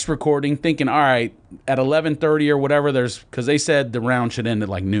the next recording thinking, all right, at 11:30 or whatever, because they said the round should end at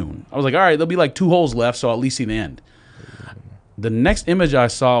like noon. I was like, all right, there'll be like 2 holes left, so I'll at least see the end. The next image I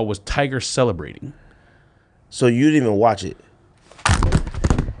saw was Tiger celebrating. So you didn't even watch it?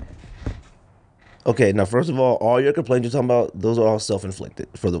 Okay, now first of all your complaints you're talking about, those are all self-inflicted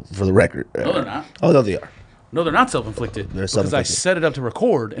for the record. No, they're not. Oh, no, they are. No, they're not self-inflicted. They're because self-inflicted. I set it up to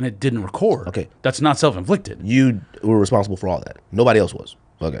record and it didn't record. Okay. That's not self-inflicted. You were responsible for all that. Nobody else was.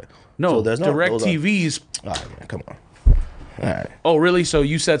 Okay. No, so there's DirecTV's. All right, man, come on. All right. Oh, really? So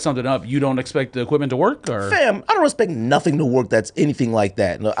you set something up. You don't expect the equipment to work? Or? Fam, I don't expect nothing to work that's anything like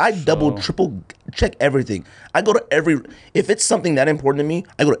that. No, I double, triple check everything. I go to if it's something that important to me,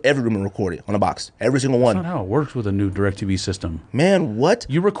 I go to every room and record it on a box. Every single one. That's not how it works with a new DirecTV system. Man, what?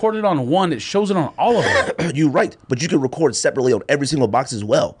 You record it on one, it shows it on all of them. You're right, but you can record separately on every single box as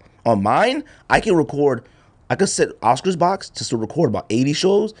well. On mine, I could set Oscar's box to record about 80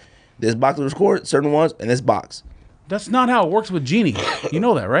 shows. This box will record certain ones, and this box. That's not how it works with Genie. You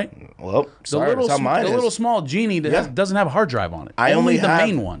know that, right? Well, the little small Genie that doesn't have a hard drive on it. I only have the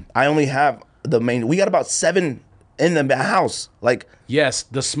main one. I only have the main. We got about 7 in the house. Like, yes,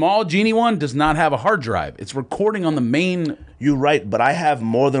 the small Genie one does not have a hard drive. It's recording on the main. You're right, but I have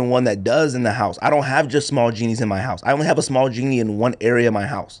more than one that does in the house. I don't have just small Genies in my house. I only have a small Genie in one area of my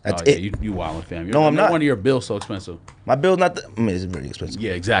house. That's it. You wildin', fam. No, I'm not. No wonder your bill's so expensive. My bill's not. It's very expensive.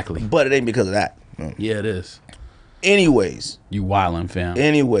 Yeah, exactly. But it ain't because of that. No. Yeah, it is. Anyways. You wildin', fam.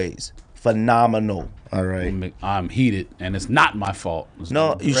 Anyways. Phenomenal. All right. I'm heated, and it's not my fault.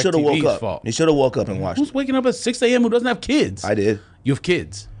 No, you should have woke up. Fault. You should have woke up and watched. Who's waking up at 6 a.m. who doesn't have kids? I did. You have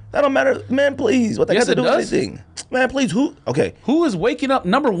kids. That don't matter. Man, please. What that got to do with anything? Man, please. Who? Okay. Who is waking up?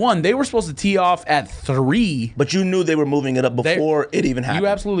 Number one, they were supposed to tee off at 3. But you knew they were moving it up before it even happened.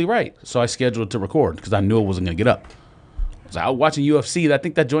 You're absolutely right. So I scheduled to record because I knew I wasn't going to get up. I was out watching UFC. I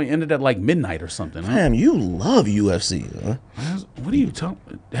think that joint ended at like midnight or something. Damn, you love UFC, huh? What are you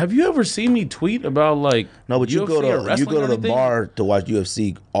talking? Have you ever seen me tweet about like? No, but you go to the bar to watch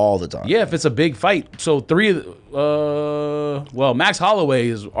UFC all the time. Yeah, if it's a big fight. So Max Holloway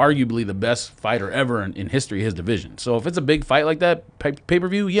is arguably the best fighter ever in history of his division. So if it's a big fight like that,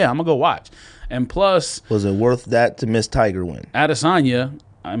 pay-per-view, yeah, I'm gonna go watch. And plus, was it worth that to miss Tiger win? Adesanya.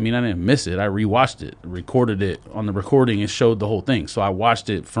 I mean, I didn't miss it. I rewatched it, recorded it on the recording. It showed the whole thing, so I watched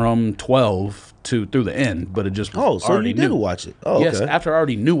it from 12 through the end. But it just so you did watch it? Oh, yes. Okay. After I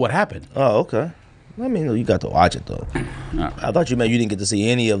already knew what happened. Oh, okay. I mean, you got to watch it though. I thought you meant you didn't get to see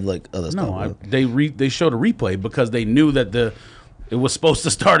any of like other stuff. No, they showed a replay because they knew that it was supposed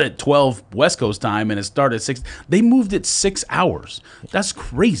to start at 12 West Coast time and it started at 6. They moved it 6 hours. That's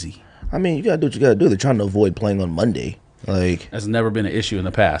crazy. I mean, you gotta do what you gotta do. They're trying to avoid playing on Monday. Like, that's never been an issue in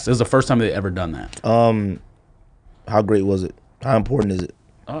the past. It was the first time they ever done that. How great was it? How important is it?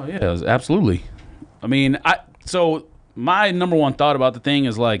 Oh yeah, it was absolutely. I mean, so my number one thought about the thing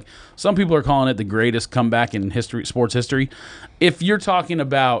is like some people are calling it the greatest comeback in sports history. If you're talking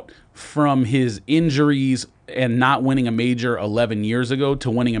about from his injuries and not winning a major 11 years ago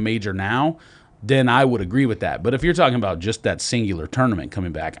to winning a major now, then I would agree with that. But if you're talking about just that singular tournament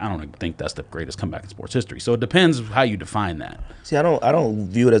coming back, I don't think that's the greatest comeback in sports history. So it depends how you define that. See, I don't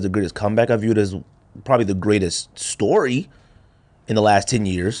view it as the greatest comeback. I view it as probably the greatest story in the last 10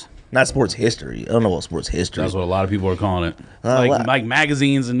 years. Not sports history. I don't know what sports history. That's what a lot of people are calling it. Like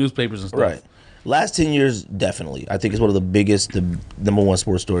magazines and newspapers and stuff. Right. Last 10 years, definitely. I think it's one of the biggest, the number one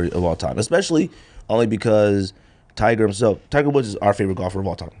sports story of all time, especially only because Tiger himself, Tiger Woods is our favorite golfer of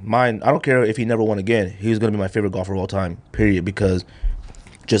all time. Mine, I don't care if he never won again. He's going to be my favorite golfer of all time, period, because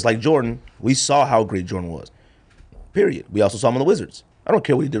just like Jordan, we saw how great Jordan was, period. We also saw him on the Wizards. I don't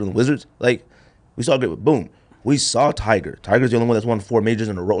care what he did on the Wizards. Like, we saw great, boom. We saw Tiger. Tiger's the only one that's won 4 majors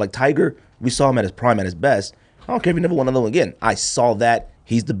in a row. Like, Tiger, we saw him at his prime, at his best. I don't care if he never won another one again. I saw that.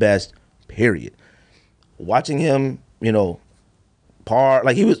 He's the best, period. Watching him, you know,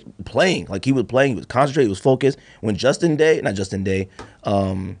 like he was playing, he was concentrated, he was focused. When Justin Day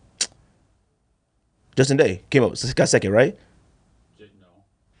came up, got second, right?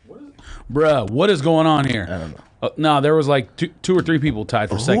 Bruh, what is going on here? I don't know. No, there was like two or three people tied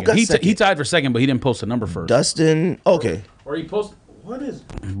for second. got second? He tied for second, but he didn't post a number first. Dustin, okay. Or he posted. What is?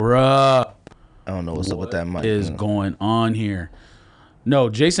 Bruh. I don't know what's up with that mic. What is going on here? No,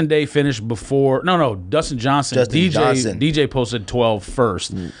 Jason Day finished before. No, Dustin Johnson. DJ posted 12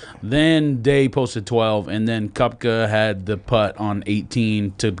 first. Then Day posted 12, and then Koepka had the putt on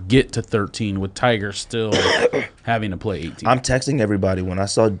 18 to get to 13, with Tiger still having to play 18. I'm texting everybody. When I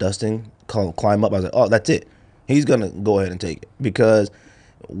saw Dustin climb up, I was like, oh, that's it. He's going to go ahead and take it. Because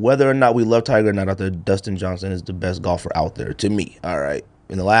whether or not we love Tiger or not out there, Dustin Johnson is the best golfer out there, to me, all right,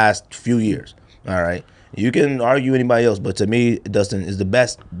 in the last few years, all right? You can argue anybody else, but to me, Dustin Johnson is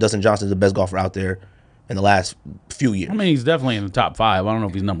the best golfer out there in the last few years. I mean, he's definitely in the top 5. I don't know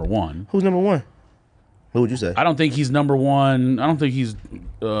if he's number 1. Who's number 1? Who would you say? I don't think he's number 1. I don't think he's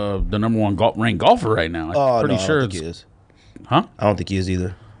the number 1 ranked golfer right now. I'm pretty sure I don't think he is. Huh? I don't think he is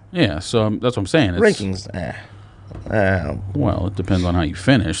either. Yeah, so that's what I'm saying. Rankings, well, it depends on how you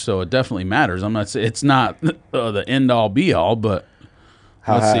finish, so it definitely matters. I'm not saying it's not the end all be all, but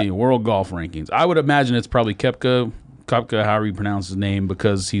let's see, world golf rankings. I would imagine it's probably Koepka, however you pronounce his name,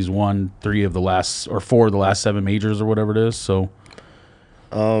 because he's won 4 of the last 7 majors or whatever it is. So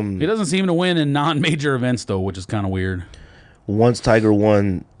he doesn't seem to win in non-major events though, which is kind of weird. Once Tiger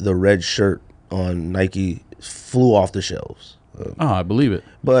won, the red shirt on Nike flew off the shelves. I believe it.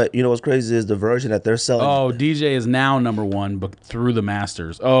 But you know what's crazy is the version that they're selling. Oh, DJ is now number 1, but through the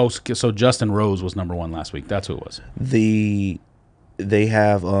Masters. Oh, so Justin Rose was number 1 last week. That's who it was. They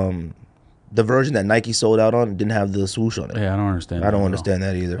have the version that Nike sold out on didn't have the swoosh on it. Yeah, I don't understand. I don't understand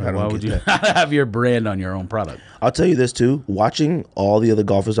that either. Why would you have your brand on your own product? I'll tell you this too. Watching all the other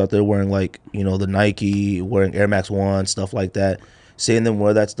golfers out there wearing the Nike, wearing Air Max 1, stuff like that, seeing them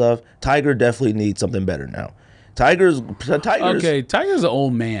wear that stuff, Tiger definitely needs something better now. Tiger's an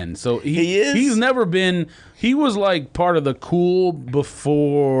old man, so he is. He's never been. He was like part of the cool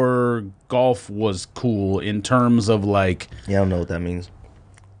before golf was cool in terms of like. Yeah, I don't know what that means.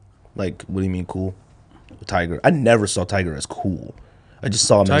 Like, what do you mean cool? Tiger. I never saw Tiger as cool. I just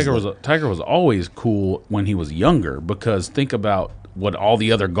saw him. Tiger was always cool when he was younger, because think about what all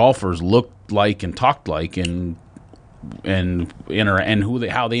the other golfers looked like and talked like and how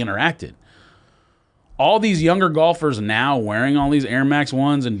they interacted. All these younger golfers now wearing all these Air Max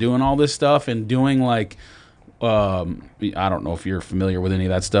 1s and doing all this stuff and doing like, I don't know if you're familiar with any of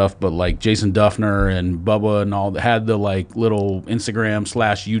that stuff, but like Jason Duffner and Bubba and all had the like little Instagram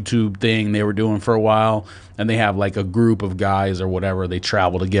 / YouTube thing they were doing for a while. And they have like a group of guys or whatever. They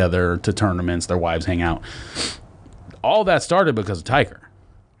travel together to tournaments. Their wives hang out. All that started because of Tiger.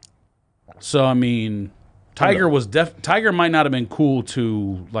 So, I mean, Tiger might not have been cool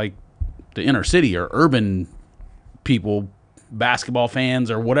to like the inner city or urban people, basketball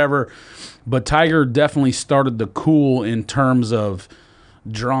fans or whatever, but Tiger definitely started the cool in terms of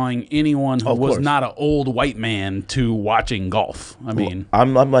drawing anyone who was not an old white man to watching golf. I mean,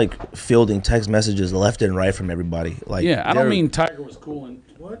 I'm like fielding text messages left and right from everybody. Like, yeah, I don't mean Tiger was cool. And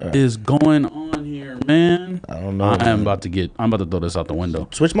what is going on here, man? I don't know. I'm about to throw this out the window.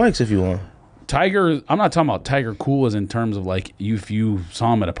 Switch mics if you want. Tiger, I'm not talking about Tiger cool as in terms of like if you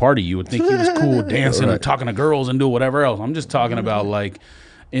saw him at a party, you would think he was cool dancing and talking to girls and do whatever else. I'm just talking about like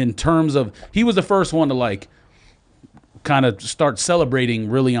in terms of he was the first one to like kind of start celebrating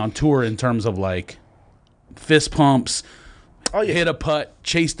really on tour in terms of like fist pumps, hit a putt,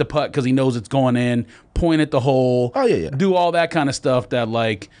 chase the putt because he knows it's going in, point at the hole, do all that kind of stuff that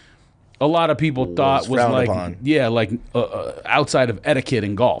like a lot of people thought was like outside of etiquette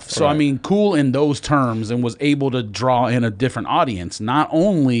in golf. So I mean, cool in those terms, and was able to draw in a different audience, not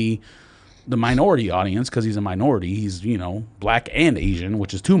only the minority audience because he's a minority, he's black and Asian,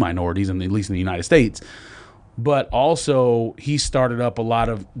 which is 2 minorities at least in the United States, but also he started up a lot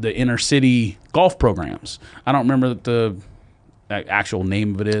of the inner city golf programs. I don't remember the actual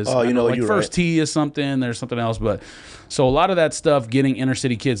name of it is. Oh, like First Tee is something. There's something else, but so a lot of that stuff, getting inner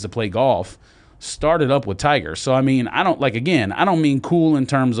city kids to play golf, started up with Tiger. So I mean, I don't mean cool in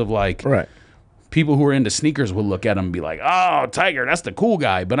terms of like Right. people who are into sneakers will look at him and be like, oh, Tiger, that's the cool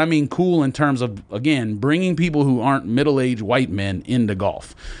guy. But I mean cool in terms of, again, bringing people who aren't middle-aged white men into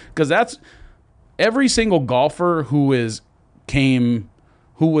golf. Because that's every single golfer who was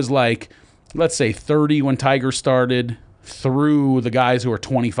like, let's say 30 when Tiger started through the guys who are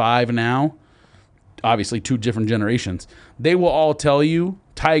 25 now, obviously two different generations, they will all tell you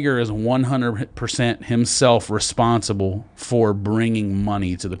Tiger is 100% himself responsible for bringing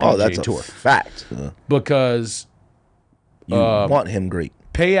money to the PGA Oh, that's Tour. a fact. Because You want him great.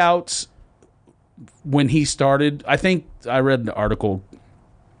 payouts when he started, I think I read the article,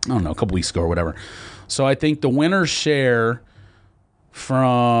 I don't know, a couple weeks ago or whatever. So I think the winner's share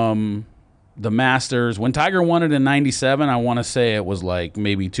from the Masters, when Tiger won it in 97, I want to say it was like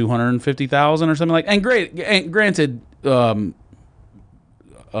maybe 250,000 or something like. And granted, what's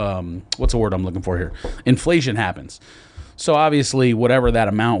the word I'm looking for here? Inflation happens. So obviously whatever that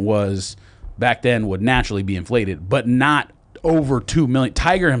amount was back then would naturally be inflated, but not over $2 million.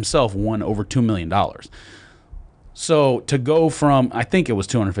 Tiger himself won over $2 million. So to go from, I think it was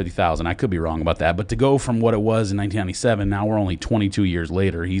 250,000. I could be wrong about that, but to go from what it was in 1997, now we're only 22 years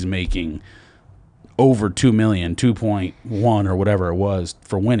later, he's making over 2 million, 2.1 or whatever it was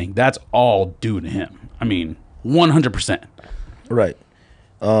for winning. That's all due to him. I mean, 100%. Right.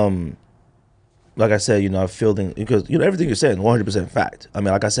 Like I said, I'm fielding, because everything you're saying, 100% fact. I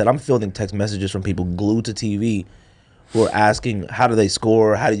mean, like I said, I'm fielding text messages from people glued to TV who are asking, how do they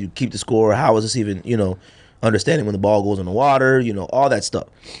score? How do you keep the score? How is this even, understanding when the ball goes in the water, all that stuff.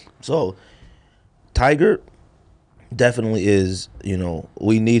 So Tiger definitely is,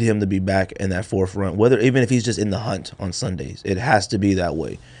 we need him to be back in that forefront, even if he's just in the hunt on Sundays. It has to be that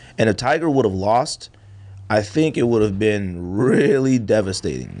way. And if Tiger would have lost, I think it would have been really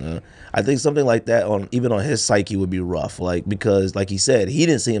devastating. I think something like that even on his psyche would be rough, because like he said, he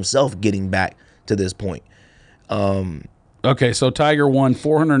didn't see himself getting back to this point. Okay, so Tiger won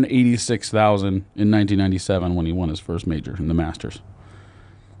 $486,000 in 1997 when he won his first major in the Masters.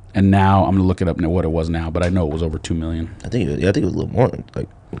 And now I'm gonna look it up now what it was now, but I know it was over $2 million. I think it was a little more than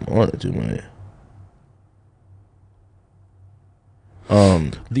 $2 million.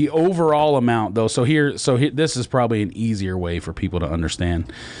 The overall amount, though, so here, this is probably an easier way for people to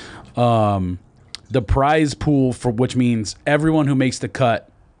understand. The prize pool, for which means everyone who makes the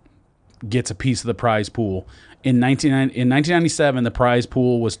cut gets a piece of the prize pool. In 1997, the prize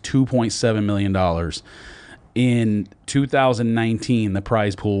pool was $2.7 million. In 2019, the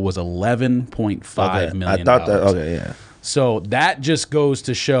prize pool was $11.5 million. I thought that. Okay, yeah. So that just goes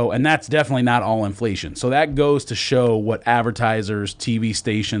to show, and that's definitely not all inflation. So that goes to show what advertisers, TV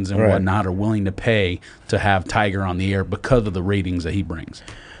stations, and whatnot are willing to pay to have Tiger on the air because of the ratings that he brings.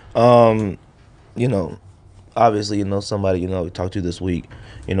 Obviously, somebody, we talked to this week,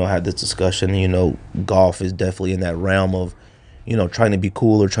 had this discussion, golf is definitely in that realm of, trying to be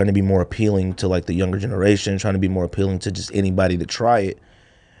cool or trying to be more appealing to like the younger generation, trying to be more appealing to just anybody to try it.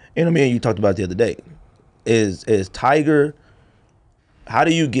 Me and you talked about it the other day. Is Tiger, how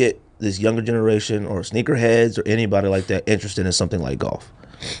do you get this younger generation or sneakerheads or anybody like that interested in something like golf?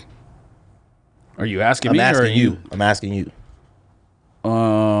 Are you asking me or are you? I'm asking you.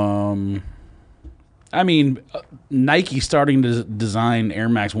 I mean, Nike starting to design Air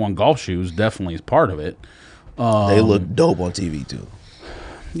Max 1 golf shoes definitely is part of it. They look dope on TV too.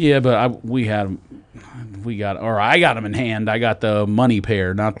 Yeah, but I got them in hand. I got the money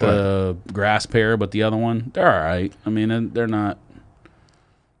pair, not the grass pair, but the other one. They're all right. I mean, they're not.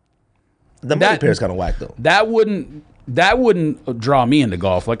 The money pair is kind of whack though. That wouldn't draw me into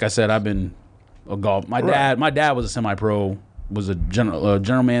golf. Like I said, I've been a golf. My dad was a semi-pro, was a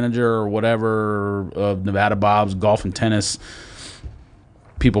general manager or whatever of Nevada Bob's Golf and Tennis.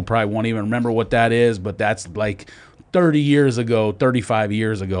 People probably won't even remember what that is, but that's like 30 years ago, 35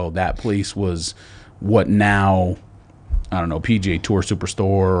 years ago, that place was what now, I don't know, PGA Tour Superstore,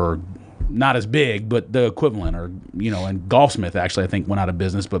 or not as big, but the equivalent, or, and Golfsmith actually, I think, went out of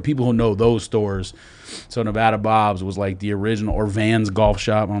business, but people who know those stores, so Nevada Bob's was like the original, or Vans Golf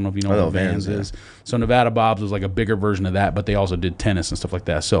Shop, I don't know if you know what Vans is. So Nevada Bob's was like a bigger version of that, but they also did tennis and stuff like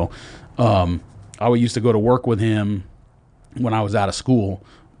that. So I used to go to work with him when I was out of school,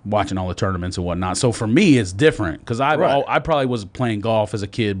 watching all the tournaments and whatnot. So for me, it's different because I probably was playing golf as a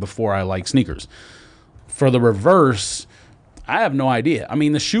kid before I liked sneakers. For the reverse, I have no idea. I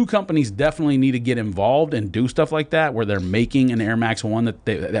mean, the shoe companies definitely need to get involved and do stuff like that, where they're making an Air Max 1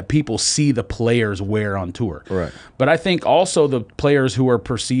 that people see the players wear on tour. Right. But I think also the players who are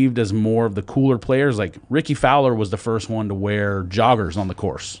perceived as more of the cooler players, like Ricky Fowler was the first one to wear joggers on the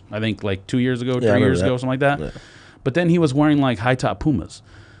course. I think like 2 years ago, 3 years ago, something like that. Yeah. But then he was wearing like high top Pumas.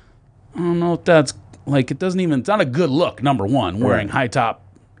 I don't know if that's like, it's not a good look, number one, wearing high top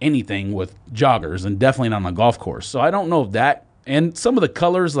anything with joggers, and definitely not on a golf course. So I don't know if that, and some of the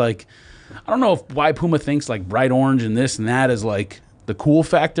colors, like, I don't know why Puma thinks like bright orange and this and that is like the cool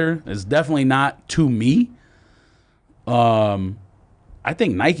factor. Is definitely not to me. I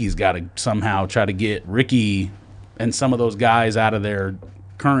think Nike's got to somehow try to get Ricky and some of those guys out of their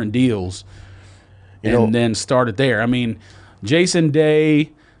current deals and then start it there. I mean, Jason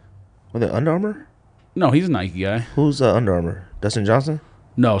Day. Was it Under Armour? No, he's a Nike guy. Who's Under Armour? Dustin Johnson?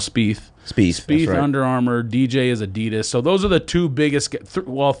 No, Spieth. Spieth, right. Under Armour. DJ is Adidas. So those are the two biggest.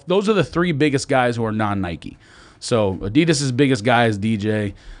 Those are the three biggest guys who are non-Nike. So Adidas' biggest guy is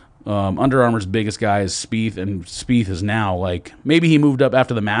DJ. Under Armour's biggest guy is Spieth, and Spieth is now like, maybe he moved up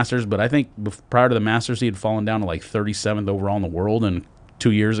after the Masters, but I think prior to the Masters he had fallen down to like 37th overall in the world, and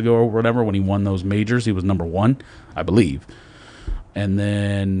 2 years ago or whatever when he won those majors he was number 1, I believe. And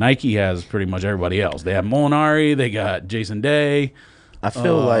then Nike has pretty much everybody else. They have Molinari, they got Jason Day. I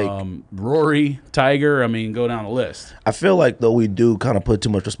feel like Rory, Tiger. I mean, go down the list. I feel like though we do kind of put too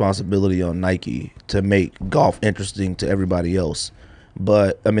much responsibility on Nike to make golf interesting to everybody else.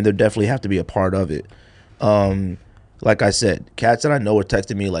 But I mean, there definitely have to be a part of it. Like I said, cats that I know were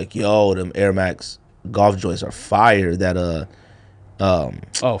texting me like, "Yo, them Air Max golf joints are fire." That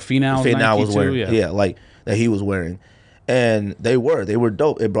Finau was wearing, yeah, like that he was wearing. And they were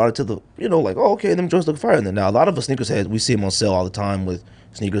dope. It brought it to the, like, oh, okay, them joints look fire. And then now a lot of us sneakers heads, we see them on sale all the time with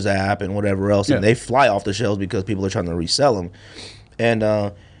Sneakers app and whatever else, and they fly off the shelves because people are trying to resell them. And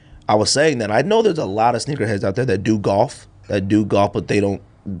I was saying that I know there's a lot of sneakerheads out there that do golf, but they don't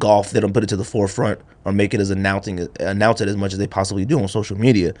golf. They don't put it to the forefront or make it as announce it as much as they possibly do on social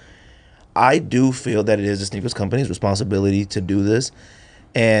media. I do feel that it is the sneakers company's responsibility to do this,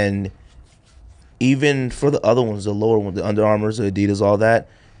 and even for the other ones, the lower ones, the Under Armours, the Adidas, all that,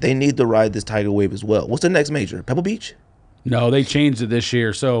 they need to ride this Tiger wave as well. What's the next major? Pebble Beach? No, they changed it this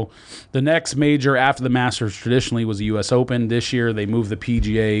year. So the next major after the Masters traditionally was the U.S. Open. This year they moved the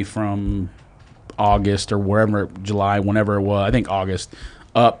PGA from August or wherever, July, whenever it was, I think August,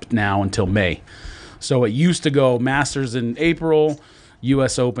 up now until May. So it used to go Masters in April,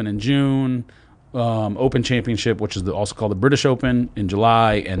 U.S. Open in June, Open Championship, which is also called the British Open, in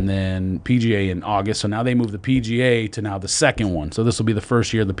July, and then PGA in August. So now they moved the PGA to now the second one. So this will be the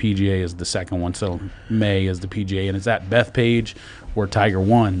first year the PGA is the second one. So May is the PGA, and it's at Bethpage where Tiger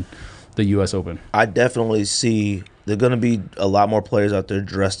won the U.S. Open. I definitely see there are going to be a lot more players out there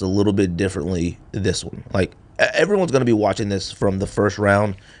dressed a little bit differently this one. Like, everyone's going to be watching this from the first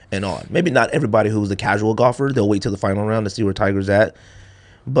round and on. Maybe not everybody who's the casual golfer. They'll wait till the final round to see where Tiger's at.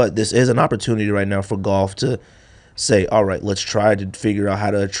 But this is an opportunity right now for golf to say, all right, let's try to figure out how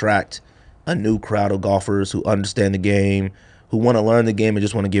to attract a new crowd of golfers who understand the game, who want to learn the game and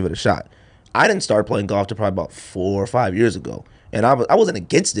just want to give it a shot. I didn't start playing golf till probably about 4 or 5 years ago. And I wasn't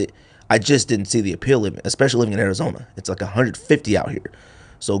against it. I just didn't see the appeal of it, especially living in Arizona. It's like 150 out here.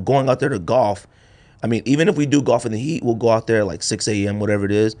 So going out there to golf, I mean, even if we do golf in the heat, we'll go out there like 6 a.m., whatever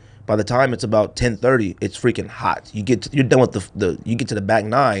it is. By the time it's about 10:30, it's freaking hot. You're done with you get to the back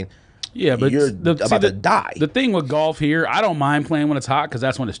nine. Yeah, but you're about to die. The thing with golf here, I don't mind playing when it's hot because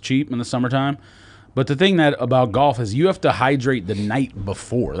that's when it's cheap in the summertime. But the thing about golf is you have to hydrate the night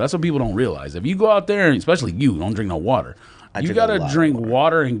before. That's what people don't realize. If you go out there, and especially you, don't drink no water. You got to drink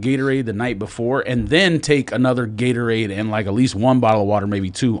water and Gatorade the night before, and then take another Gatorade and like at least one bottle of water, maybe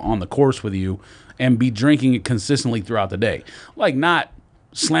 2, on the course with you, and be drinking it consistently throughout the day. Like, not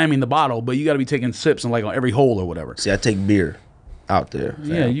slamming the bottle, but you got to be taking sips on like on every hole or whatever. See, I take beer out there. Fam.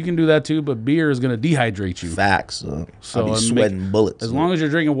 Yeah, you can do that too, but beer is going to dehydrate you. Facts. So I'll be sweating bullets. As long as you're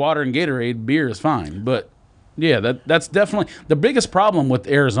drinking water and Gatorade, beer is fine. But yeah, that's definitely the biggest problem with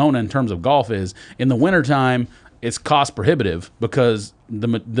Arizona in terms of golf is in the wintertime, it's cost prohibitive because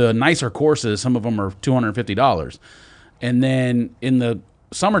the nicer courses, some of them are $250. And then in the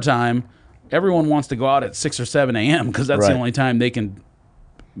summertime, everyone wants to go out at 6 or 7 a.m. because that's the only time they can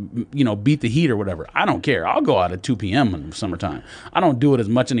beat the heat or whatever. I don't care. I'll go out at 2 p.m. in the summertime. I don't do it as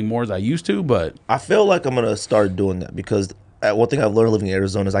much anymore as I used to, but I feel like I'm going to start doing that because one thing I've learned living in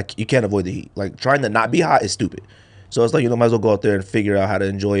Arizona is you can't avoid the heat. Like, trying to not be hot is stupid. So it's like, might as well go out there and figure out how to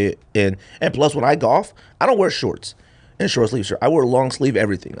enjoy it. And plus, when I golf, I don't wear shorts and short sleeve shirt. I wear long sleeve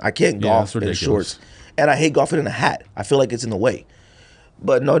everything. I can't golf in shorts And I hate golfing in a hat. I feel like it's in the way.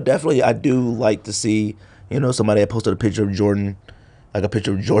 But no, definitely I do like to see, somebody had posted a picture of Jordan,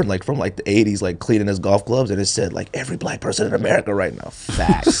 like from like the 80s, like cleaning his golf clubs, and it said like every black person in America right now.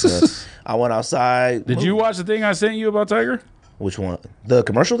 Facts. I went outside. Did you watch the thing I sent you about Tiger? Which one? The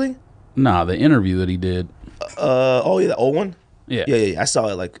commercial thing? Nah, the interview that he did. Oh yeah, the old one? Yeah. Yeah. I saw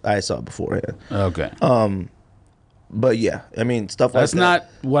it beforehand. Okay. But yeah, I mean, stuff like That's not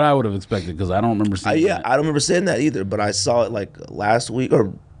what I would have expected because I don't remember seeing that. I don't remember saying that either, but I saw it like last week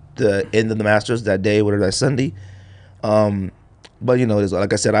or the end of the Masters that day, whatever, that Sunday. But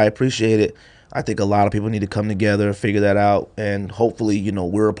like I said, I appreciate it. I think a lot of people need to come together, figure that out, and hopefully,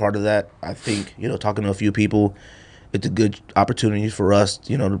 we're a part of that. I think, talking to a few people, it's a good opportunity for us,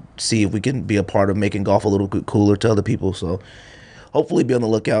 to see if we can be a part of making golf a little bit cooler to other people. So hopefully be on the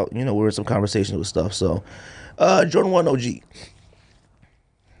lookout. We're in some conversations with stuff. So Jordan 1 OG. You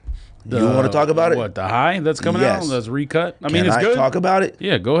want to talk about it? What, the high that's coming out? That's recut? I mean, it's Can good. I talk about it?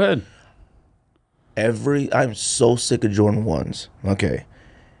 Yeah, go ahead. I'm so sick of Jordan 1s. Okay.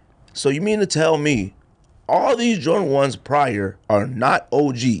 So you mean to tell me all these Jordan 1s prior are not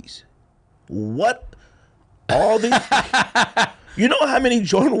OGs? What? All these? You know how many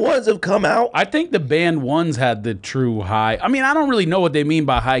Jordan 1s have come out? I think the banned ones had the true high. I mean, I don't really know what they mean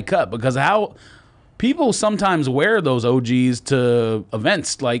by high cut because how people sometimes wear those OGs to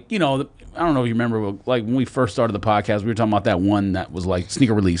events. Like, I don't know if you remember, like when we first started the podcast, we were talking about that one that was like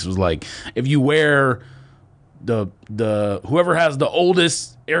sneaker release. It was like, if you wear the whoever has the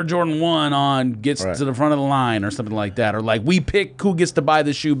oldest Air Jordan 1 on gets to the front of the line or something like that. Or like we pick who gets to buy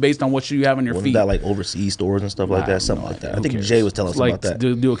the shoe based on what shoe you have on your feet. That like overseas stores and stuff like that? Something like that. I think Jay was telling us about that.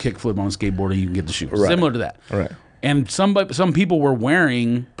 Do a kickflip on a skateboard and you can get the shoe. Right. Similar to that. Right. And some people were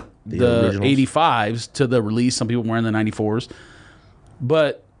wearing the originals. 85s to the release. Some people wearing the 94s.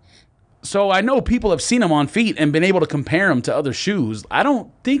 But so I know people have seen them on feet and been able to compare them to other shoes. I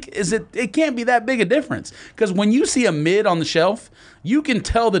don't think it can't be that big a difference. Because when you see a mid on the shelf, you can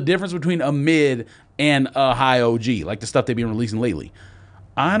tell the difference between a mid and a high OG, like the stuff they've been releasing lately.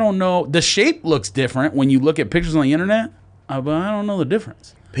 I don't know. The shape looks different when you look at pictures on the internet, but I don't know the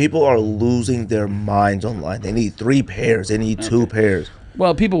difference. People are losing their minds online. They need 3 pairs. They need 2 pairs.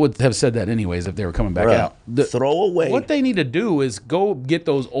 Well, people would have said that anyways if they were coming back out. Throw away. What they need to do is go get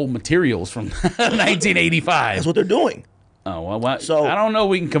those old materials from 1985. That's what they're doing. Oh, well, so I don't know.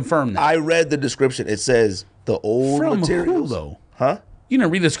 We can confirm that. I read the description. It says the old from materials. Who, though? Huh? You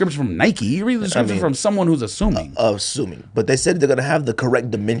didn't read the description from Nike. You read the description from someone who's assuming. Assuming. But they said they're going to have the correct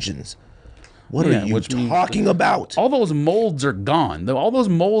dimensions. What are you talking about? All those molds are gone. All those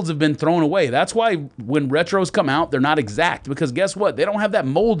molds have been thrown away. That's why when retros come out, they're not exact. Because guess what? They don't have that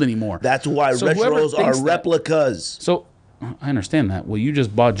mold anymore. That's why retros are replicas. So I understand that. Well, you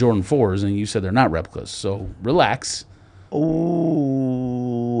just bought Jordan 4s and you said they're not replicas. So relax.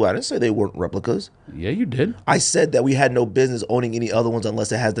 Ooh, I didn't say they weren't replicas. Yeah, you did. I said that we had no business owning any other ones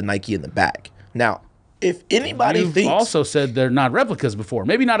unless it has the Nike in the back. Now, if anybody You've also said they're not replicas before.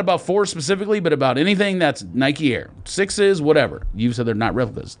 Maybe not about 4 specifically, but about anything that's Nike Air. 6s, whatever. You said they're not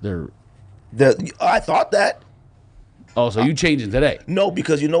replicas. I thought that. Oh, so you changed it today? No,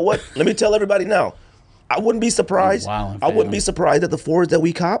 because you know what? Let me tell everybody now. I wouldn't be surprised. I wouldn't be surprised that the 4s that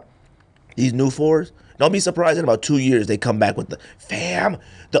we cop, these new 4s, don't be surprised in about 2 years they come back with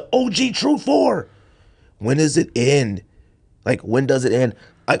the OG True 4. When does it end? Like, when does it end?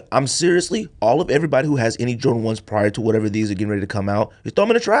 I'm seriously, all of everybody who has any Jordan 1s prior to whatever these are getting ready to come out, just throw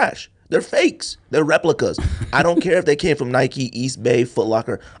them in the trash. They're fakes. They're replicas. I don't care if they came from Nike, East Bay, Foot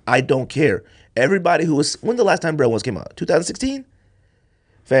Locker. I don't care. Everybody who was, when the last time Bread 1s came out? 2016?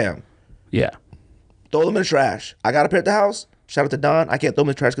 Fam. Yeah. Throw them in the trash. I got a pair at the house. Shout out to Don. I can't throw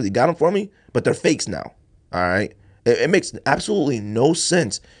them in the trash because he got them for me, but they're fakes now. All right? It makes absolutely no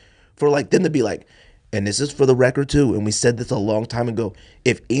sense for like them to be like, and this is for the record too, and we said this a long time ago,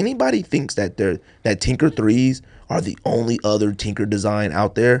 if anybody thinks that Tinker 3s are the only other Tinker design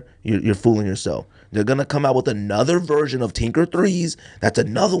out there, you're fooling yourself. They're going to come out with another version of Tinker 3s. That's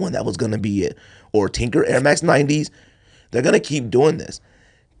another one that was going to be it. Or Tinker Air Max 90s. They're going to keep doing this.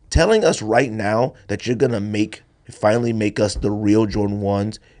 Telling us right now that you're going to finally make us the real Jordan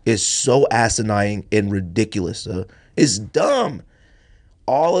 1s is so asinine and ridiculous. It's dumb.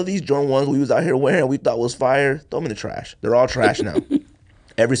 All of these Jordan 1s we was out here wearing we thought was fire, throw them in the trash. They're all trash now.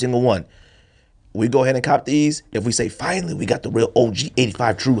 Every single one. We go ahead and cop these. If we say, finally, we got the real OG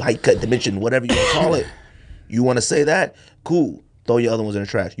 85 true height cut dimension, whatever you want to call it. You want to say that? Cool. Throw your other ones in the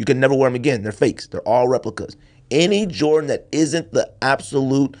trash. You can never wear them again. They're fakes. They're all replicas. Any Jordan that isn't the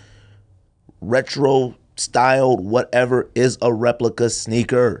absolute retro styled whatever is a replica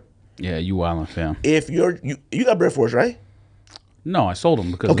sneaker. Yeah, you wildin', fam. If you got Air Force, right? No, I sold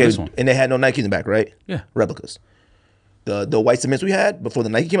them because of this one. And they had no Nike in the back, right? Yeah. Replicas. The white cements we had before the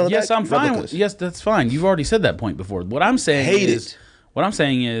Nike came on the back. Yes, I'm fine. Replicas. Yes, that's fine. You've already said that point before. What I'm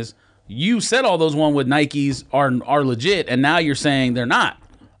saying is you said all those one with Nikes are legit, and now you're saying they're not.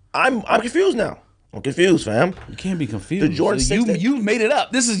 I'm confused now. I'm confused, fam. You can't be confused. The Jordan 6 you made it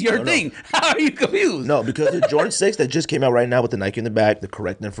up. This is your thing. How are you confused? No, because the Jordan 6 that just came out right now with the Nike in the back, the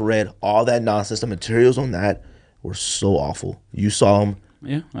correct infrared, all that nonsense, the materials on that were so awful. You saw them.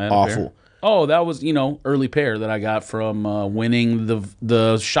 Yeah, I had a awful. pair. Oh, that was early pair that I got from winning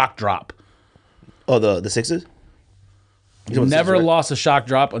the shock drop. Oh, the sixes? Never lost a shock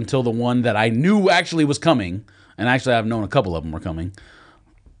drop until the one that I knew actually was coming, and actually I've known a couple of them were coming.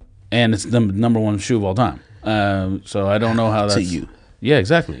 And it's the number one shoe of all time. So I don't know how that's... To you. Yeah,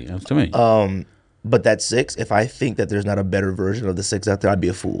 exactly. That's to me. But that 6, if I think that there's not a better version of the 6 out there, I'd be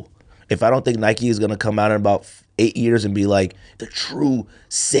a fool. If I don't think Nike is going to come out in about 8 years and be like, the true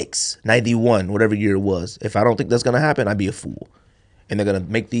 6, 91, whatever year it was, if I don't think that's going to happen, I'd be a fool. And they're going to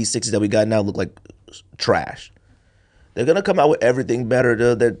make these 6s that we got now look like trash. They're going to come out with everything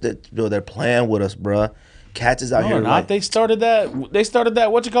better. They're playing with us, bruh. Cats is out here. Not. They started that.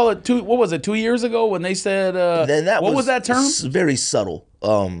 What you call it? 2 years ago when they said. Then that what was that term? Very subtle.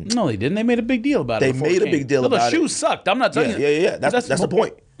 No, they didn't. They made a big deal about it. They made a big deal about it. The shoes sucked. I'm not telling you. Yeah. That's the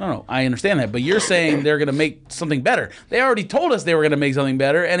point. No, I understand that, but you're saying they're going to make something better. They already told us they were going to make something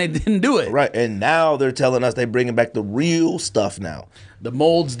better, and they didn't do it. Right, and now they're telling us they're bringing back the real stuff now. The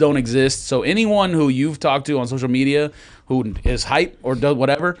molds don't exist, so anyone who you've talked to on social media who is hype or does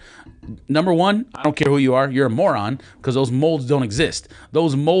whatever, number one, I don't care who you are, you're a moron, because those molds don't exist.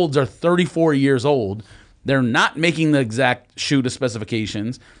 Those molds are 34 years old. They're not making the exact shoe to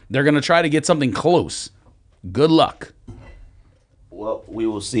specifications. They're going to try to get something close. Good luck. Well, we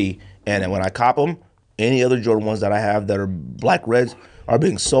will see. And when I cop them, any other Jordan ones that I have that are black reds are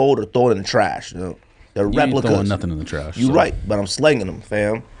being sold or thrown in the trash. They're You replicas. ain't throwing nothing in the trash. You're right, but I'm slinging them,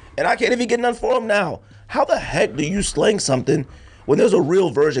 fam. And I can't even get none for them now. How the heck do you sling something when there's a real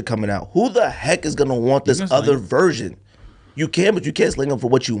version coming out? Who the heck is going to want this other version? You can, but you can't sling them for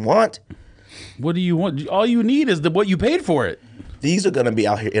what you want. What do you want? All you need is what you paid for it. These are going to be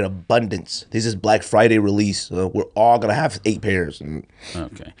out here in abundance. This is Black Friday release. We're all going to have 8 pairs.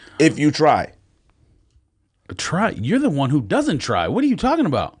 Okay. If you try. Try. You're the one who doesn't try. What are you talking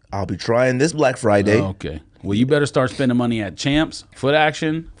about? I'll be trying this Black Friday. Okay. Well, you better start spending money at Champs, Foot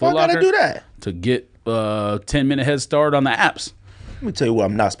Action, Foot Why Locker. gotta do that? To get 10-minute head start on the apps. Let me tell you where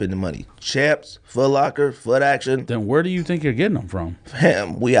I'm not spending money. Champs, Foot Locker, Foot Action. Then where do you think you're getting them from?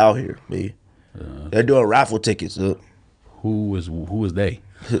 Fam, we out here, B. They're doing raffle tickets. Who is they?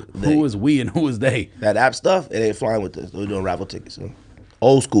 Who is we and who is they? That app stuff, it ain't flying with this. They're doing raffle tickets.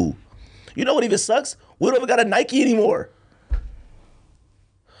 Old school. You know what even sucks? We don't even got a Nike anymore.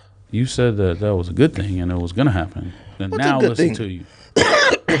 You said that was a good thing and it was going to happen. And What's now a good listen thing? to you.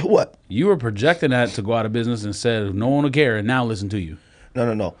 What? You were projecting that to go out of business and said no one will care, and now listen to you.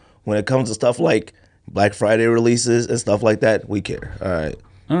 No. When it comes to stuff like Black Friday releases and stuff like that, we care. All right.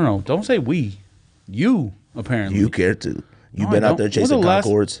 No. Don't say we. You, apparently. You care too. You've No, been I out there don't. When's chasing the last-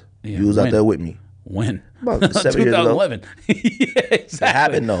 Concords. Yeah, You was out when? there with me. When? About 7 years ago. 2011. Yeah, exactly. It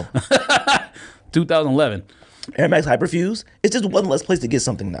happened though. 2011. Air Max Hyperfuse, it's just one less place to get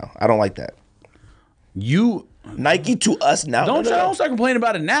something now. I don't like that. You Nike to us now. don't start complaining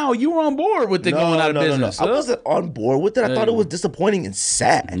about it now. You were on board with it going out of business. I huh? wasn't on board with it. I thought it was disappointing and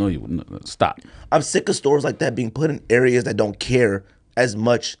sad. No, you wouldn't. No, stop. I'm sick of stores like that being put in areas that don't care as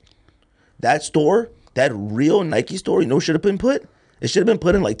much. That store, that real Nike store, you know, should have been put. It should have been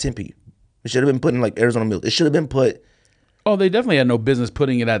put in like Tempe. It should have been put in like Arizona Mills. It should have been put. Oh, they definitely had no business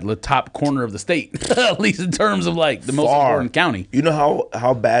putting it at the top corner of the state, at least in terms of like the most important county. You know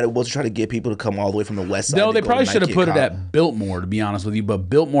how bad it was to try to get people to come all the way from the west side. No, to they go probably to should have Nike put it and at Biltmore, to be honest with you. But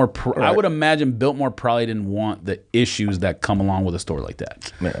Biltmore, I would imagine Biltmore probably didn't want the issues that come along with a store like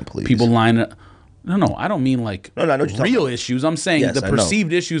that. Man, please. People line up. No, I don't mean like No, I know what you're talking real about. issues. I'm saying Yes, the I know.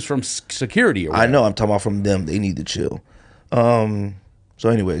 perceived issues from security. Or I know. I'm talking about from them. They need to chill. So,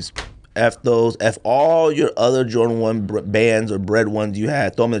 anyways, F those. F all your other Jordan 1 bands or bread ones you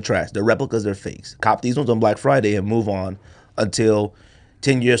had. Throw them in the trash. They're replicas. They're fakes. Cop these ones on Black Friday and move on until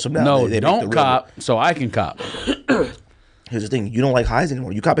 10 years from now. No, they make the don't real cop so I can cop. Here's the thing. You don't like highs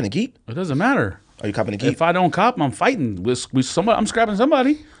anymore. You copping the keep? It doesn't matter. Are you copping the keep? If I don't cop, I'm fighting with somebody. I'm scrapping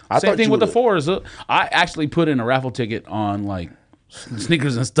somebody. I Same thought thing you with the would- fours. I actually put in a raffle ticket on like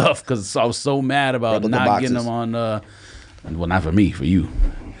sneakers and stuff because I was so mad about Replica not boxes. getting them on. Well, not for me, for you.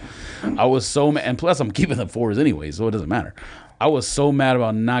 I was so mad, and plus I'm keeping the fours anyway, so it doesn't matter. I was so mad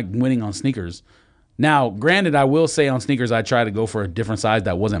about not winning on sneakers. Now, granted, I will say on sneakers, I try to go for a different size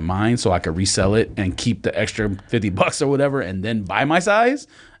that wasn't mine so I could resell it and keep the extra $50 or whatever and then buy my size.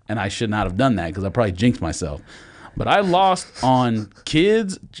 And I should not have done that because I probably jinxed myself. But I lost on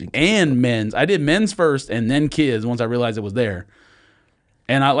kids and men's. I did men's first and then kids once I realized it was there.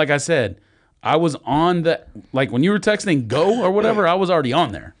 And like I said, I was on the, like when you were texting go or whatever, I was already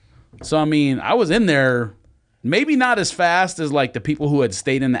on there. So, I mean, I was in there. Maybe not as fast as like the people who had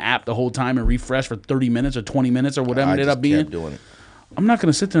stayed in the app the whole time and refreshed for 30 minutes or 20 minutes or whatever it ended up being. Doing it. I'm not going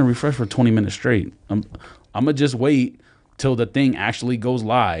to sit there and refresh for 20 minutes straight. I'm going to just wait till the thing actually goes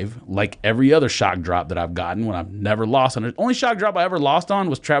live, like every other shock drop that I've gotten when I've never lost on it. The only shock drop I ever lost on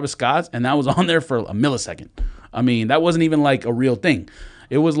was Travis Scott's, and that was on there for a millisecond. I mean, that wasn't even like a real thing.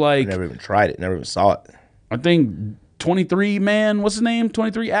 It was like... I never even tried it. Never even saw it. I think 23 man, what's his name?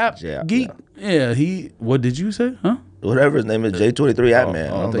 23 app geek. Yeah, he. What did you say? Huh? Whatever his name is, J23 app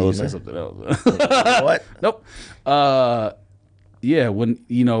man. I don't know you his said name. something else. What? Nope. Yeah, when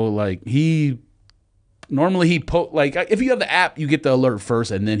like he normally like if you have the app, you get the alert first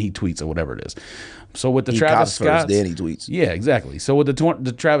and then he tweets or whatever it is. So with the Travis Scott, then he tweets. Yeah, exactly. So with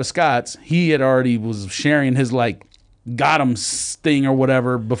the Travis Scotts, he had already was sharing his like got him thing or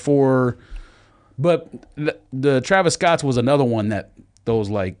whatever before. But the Travis Scott's was another one that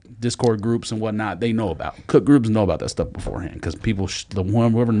those like Discord groups and whatnot, they know about. Cook groups know about that stuff beforehand because people,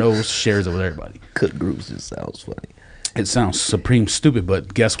 whoever knows, shares it with everybody. Cook groups just sounds funny. It sounds supreme stupid,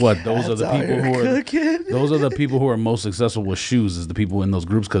 but guess what? Those are the people who are cooking. Those are the people who are most successful with shoes. Is the people in those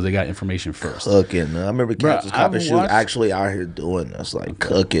groups because they got information first. Cooking. I remember Cats was copping shoes actually out here doing this, like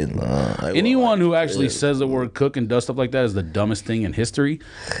cooking. Anyone who actually says the word cook and does stuff like that is the dumbest thing in history,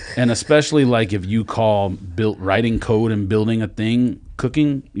 and especially like if you call writing code and building a thing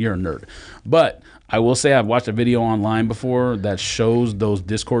cooking, you're a nerd. But I will say I've watched a video online before that shows those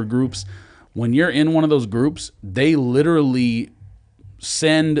Discord groups. When you're in one of those groups, they literally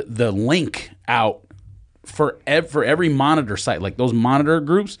send the link out for every monitor site. Like those monitor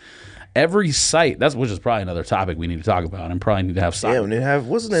groups, every site, which is probably another topic we need to talk about and probably need to have we need to have,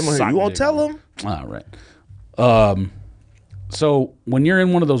 what's his name on here? You won't tell him? All right. So when you're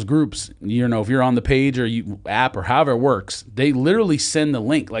in one of those groups, if you're on the page or app or however it works, they literally send the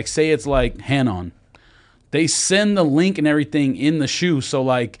link. Like say it's like Hanon. They send the link and everything in the shoe. So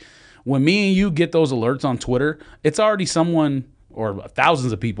like, when me and you get those alerts on Twitter, it's already someone or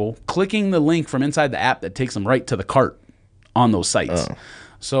thousands of people clicking the link from inside the app that takes them right to the cart on those sites. Oh.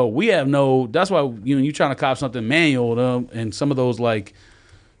 So we have that's why you trying to cop something manual and some of those like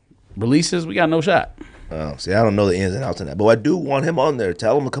releases, we got no shot. Oh, see, I don't know the ins and outs of that, but I do want him on there.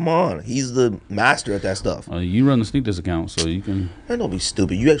 Tell him to come on. He's the master at that stuff. You run the Sneak This account, so you can. Man, don't be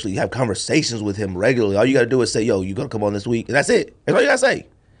stupid. You actually have conversations with him regularly. All you got to do is say, "Yo, you gonna come on this week?" And that's it. That's all you gotta say.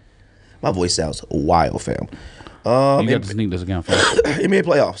 My voice sounds wild, fam. You got to Sneak This account, fam. NBA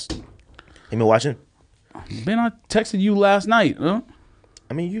playoffs. You been watching? Man, I texted you last night. Huh?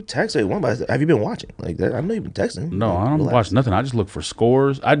 I mean, you texted one, but have you been watching? Like that? I know you've been texting. No, I don't watch nothing. I just look for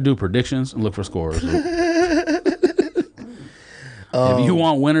scores. I do predictions and look for scores. If you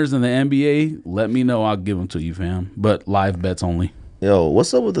want winners in the NBA, let me know. I'll give them to you, fam. But live bets only. Yo,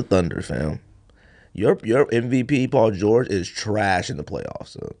 what's up with the Thunder, fam? Your MVP, Paul George, is trash in the playoffs.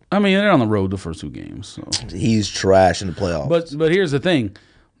 So. I mean, they're on the road the first two games. So. He's trash in the playoffs. But here's the thing.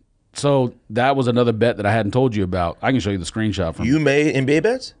 So that was another bet that I hadn't told you about. I can show you the screenshot from. You made NBA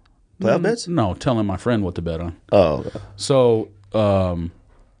bets? Playoff bets? No, telling my friend what to bet on. Oh. Okay. So I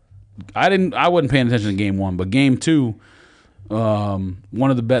wasn't paying attention to game one, but game two, one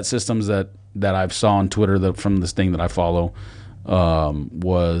of the bet systems that I've saw on Twitter from this thing that I follow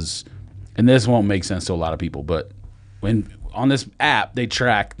was. And this won't make sense to a lot of people, but on this app, they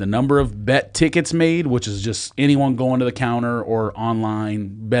track the number of bet tickets made, which is just anyone going to the counter or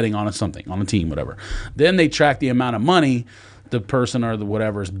online betting on something, on a team, whatever. Then they track the amount of money the person or the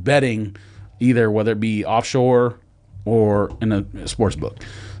whatever is betting, either whether it be offshore or in a sports book.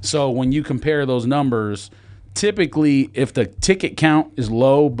 So when you compare those numbers, typically if the ticket count is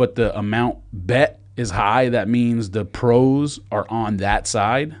low but the amount bet is high, that means the pros are on that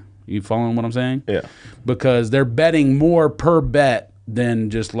side. You following what I'm saying? Yeah. Because they're betting more per bet than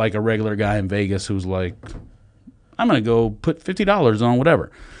just like a regular guy in Vegas who's like, I'm going to go put $50 on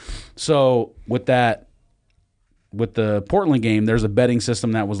whatever. So with the Portland game, there's a betting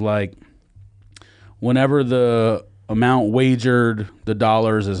system that was like, whenever the amount wagered, the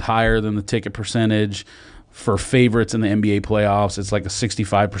dollars is higher than the ticket percentage for favorites in the NBA playoffs, it's like a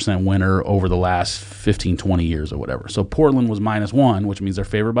 65% winner over the last 15, 20 years or whatever. So Portland was -1, which means they're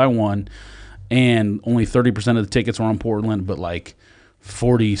favored by 1. and only 30% of the tickets were on Portland, but like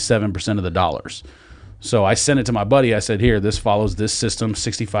 47% of the dollars. So I sent it to my buddy. I said, here, this follows this system.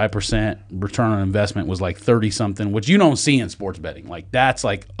 65% return on investment was like 30-something, which you don't see in sports betting. Like, that's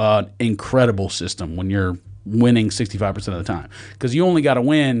like an incredible system when you're winning 65% of the time. Because you only got to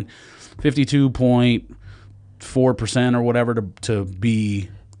win 52.4% or whatever to be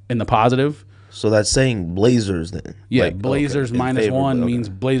in the positive. So that's saying Blazers then. Yeah, Like, Blazers okay, minus favorable, one okay. means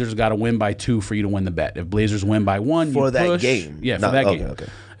Blazers got to win by 2 for you to win the bet. If Blazers win by 1, For you that push. game. Yeah, for Not- that okay, game. okay.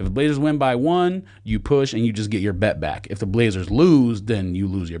 If the Blazers win by 1, you push and you just get your bet back. If the Blazers lose, then you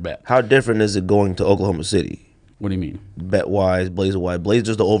lose your bet. How different is it going to Oklahoma City? What do you mean? Bet wise, Blazer wise.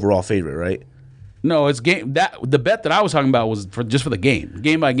 Blazers the overall favorite, right? No, it's game. That the bet that I was talking about was just for the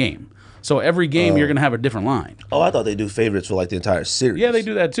game by game. So every game you're gonna have a different line. Oh, I thought they do favorites for like the entire series. Yeah, they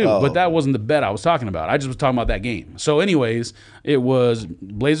do that too. Oh. But that wasn't the bet I was talking about. I just was talking about that game. So, anyways, it was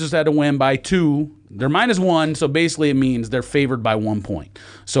Blazers had to win by 2. They're minus 1, so basically it means they're favored by 1 point.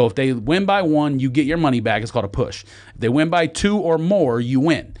 So if they win by 1, you get your money back. It's called a push. If they win by 2 or more, you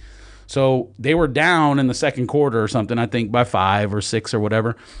win. So they were down in the second quarter or something, I think by 5 or 6 or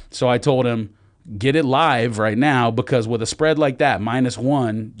whatever. So I told him, get it live right now, because with a spread like that, minus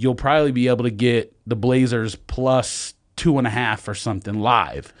 1, you'll probably be able to get the Blazers plus 2.5 or something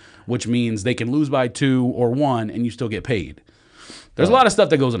live, which means they can lose by 2 or 1 and you still get paid. There's a lot of stuff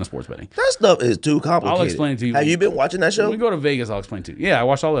that goes into sports betting. That stuff is too complicated. I'll explain it to you. Have you been watching that show? When we go to Vegas, I'll explain to you. Yeah, I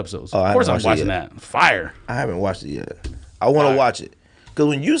watched all the episodes. I Of course I'm haven't watched it watching that. Fire. I haven't watched it yet. I want to watch it. Because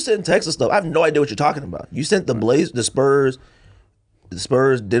when you send text and stuff, I have no idea what you're talking about. You sent the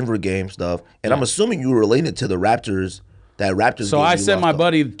Spurs Denver game stuff, and I'm assuming you were related to the Raptors. That Raptors. So game I you sent lost my on.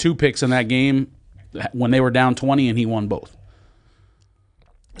 buddy 2 picks in that game when they were down 20, and he won both.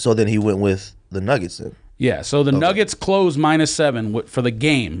 So then he went with the Nuggets then. Yeah, so the Nuggets close minus 7 for the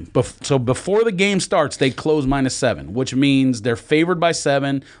game. So before the game starts, they close minus 7, which means they're favored by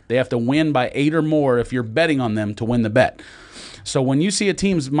 7. They have to win by 8 or more if you're betting on them to win the bet. So when you see a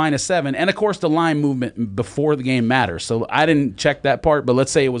team's minus 7, and of course the line movement before the game matters. So I didn't check that part, but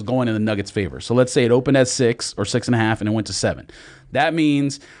let's say it was going in the Nuggets' favor. So let's say it opened at 6 or 6.5 and it went to 7. That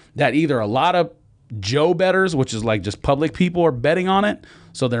means that either a lot of Joe bettors, which is like just public people, are betting on it,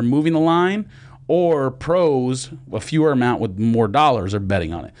 so they're moving the line, or pros, a fewer amount with more dollars, are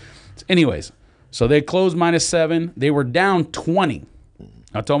betting on it. Anyways, so they closed minus 7. They were down 20.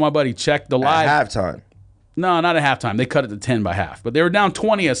 I told my buddy, check the live. At halftime. No, not at halftime. They cut it to 10 by half. But they were down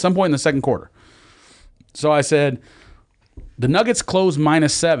 20 at some point in the second quarter. So I said, the Nuggets closed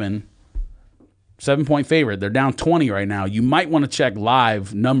minus 7, 7-point favorite. They're down 20 right now. You might want to check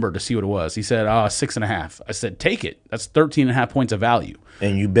live number to see what it was. He said, 6.5. I said, take it. That's 13.5 points of value.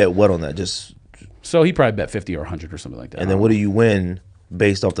 And you bet what on that? Just So he probably bet 50 or 100 or something like that. and then what do you win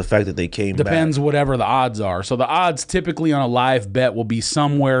based off the fact that they came Depends back? whatever the odds are. So the odds typically on a live bet will be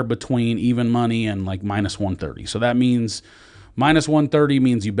somewhere between even money and like minus 130. So that means minus 130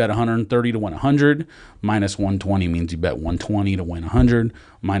 means you bet 130 to win 100. Minus 120 means you bet 120 to win 100.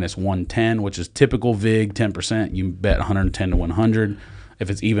 Minus 110, which is typical VIG, 10%, you bet 110 to win 100. If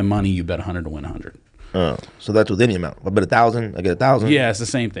it's even money, you bet 100 to win 100. Oh, so that's with any amount. I bet 1,000. I get 1,000. Yeah, it's the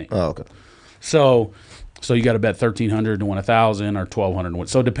same thing. Oh, okay. So you got to bet 1,300 to win 1,000 or 1,200 to win.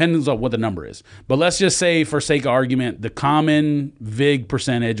 So it depends on what the number is. But let's just say, for sake of argument, the common VIG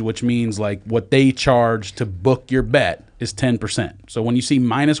percentage, which means like what they charge to book your bet, is 10%. So when you see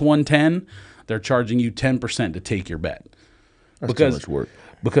minus 110, they're charging you 10% to take your bet. That's too much work.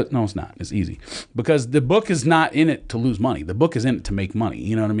 Because no, it's not. It's easy. Because the book is not in it to lose money. The book is in it to make money.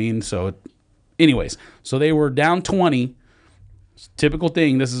 You know what I mean? So, anyways, so they were down 20. Typical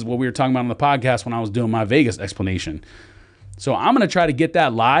thing. This is what we were talking about on the podcast when I was doing my Vegas explanation. So I'm going to try to get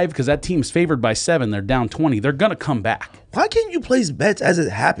that live because that team's favored by 7. They're down 20. They're going to come back. Why can't you place bets as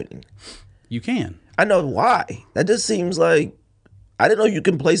it's happening? You can. I know why. That just seems like I didn't know you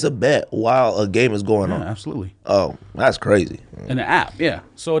can place a bet while a game is going Yeah, on. absolutely. Oh, that's crazy. In the app, yeah.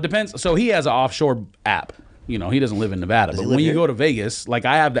 So it depends. So he has an offshore app. You know, he doesn't live in Nevada. But he when live you here? go to Vegas, like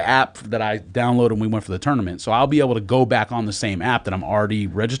I have the app that I downloaded when we went for the tournament. So I'll be able to go back on the same app that I'm already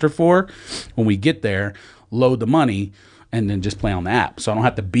registered for when we get there, load the money, and then just play on the app. So I don't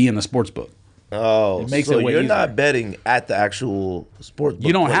have to be in the sports book. Oh, makes so it way you're easier. not betting at the actual sports book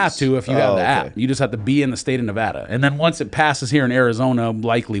You don't place. have to if you have the okay. app. You just have to be in the state of Nevada. And then once it passes here in Arizona,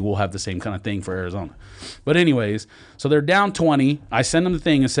 likely we'll have the same kind of thing for Arizona. But anyways, so they're down 20. I sent him the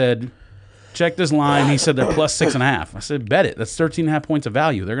thing and said, check this line. He said they're plus 6.5. I said, bet it. That's 13.5 points of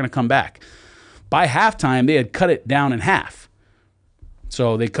value. They're going to come back. By halftime, they had cut it down in half.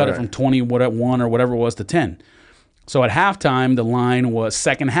 So they cut it from 21 or whatever it was to 10. So at halftime, the line was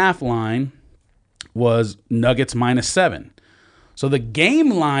second half line was Nuggets -7. So the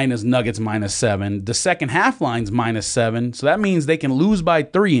game line is Nuggets -7. The second half line's -7. So that means they can lose by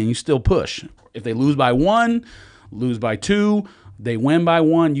 3 and you still push. If they lose by 1, lose by 2, they win by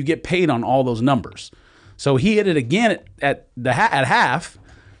 1, you get paid on all those numbers. So he hit it again at half,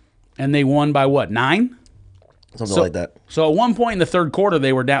 and they won by what, 9? Something like that. So at one point in the third quarter,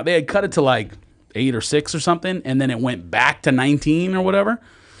 they were down. They had cut it to like 8 or 6 or something, and then it went back to 19 or whatever.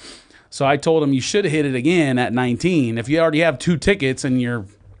 So I told him you should have hit it again at 19. If you already have 2 tickets and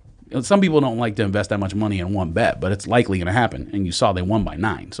some people don't like to invest that much money in one bet, but it's likely going to happen. And you saw they won by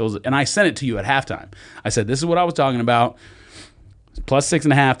 9. And I sent it to you at halftime. I said, this is what I was talking about. Plus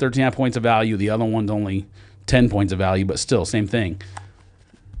 6.5, 13.5 points of value. The other one's only 10 points of value, but still, same thing.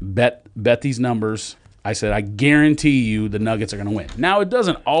 Bet these numbers. I said, I guarantee you the Nuggets are going to win. Now, it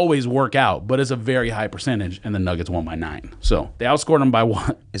doesn't always work out, but it's a very high percentage, and the Nuggets won by 9. So they outscored them by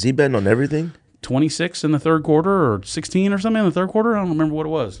what? Is he betting on everything? 26 in the third quarter or 16 or something in the third quarter? I don't remember what it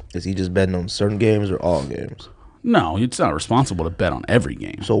was. Is he just betting on certain games or all games? No, it's not responsible to bet on every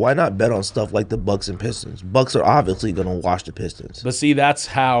game. So why not bet on stuff like the Bucks and Pistons? Bucks are obviously going to wash the Pistons. But see, that's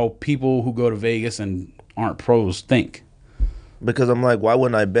how people who go to Vegas and aren't pros think. Because I'm like, why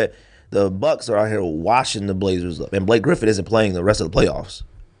wouldn't I bet? The Bucks are out here washing the Blazers up, and Blake Griffin isn't playing the rest of the playoffs.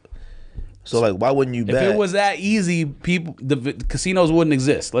 So, like, why wouldn't you bet? If it was that easy, the casinos wouldn't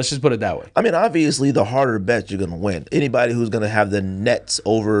exist. Let's just put it that way. I mean, obviously, the harder bets you're going to win. Anybody who's going to have the Nets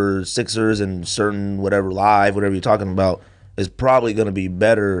over Sixers and certain whatever you're talking about, is probably going to be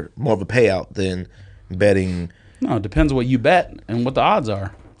better, more of a payout than betting. No, it depends what you bet and what the odds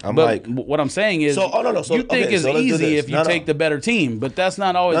are. What I'm saying is, you think it's easy if you take the better team, but that's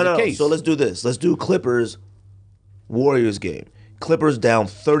not always the case. So let's do this. Let's do Clippers-Warriors game. Clippers down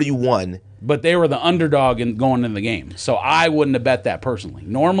 31. But they were the underdog going into the game. So I wouldn't have bet that personally.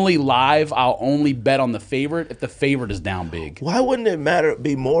 Normally, live, I'll only bet on the favorite if the favorite is down big. Why wouldn't it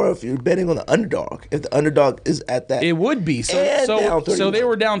be more if you're betting on the underdog? If the underdog is at that. It would be. So they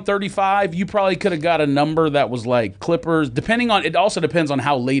were down 35. You probably could have got a number that was like Clippers, it also depends on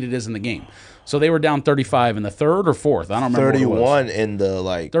how late it is in the game. So they were down 35 in the third or fourth. I don't remember 31 what it was. In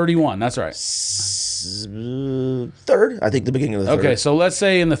the 31, that's right. Third, I think the beginning of the third. Okay, so let's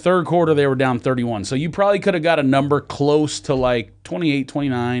say in the third quarter they were down 31. So you probably could have got a number close to like 28,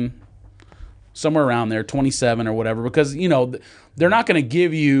 29, somewhere around there, 27 or whatever, because, they're not going to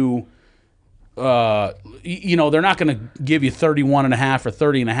give you, they're not going to give you 31.5 or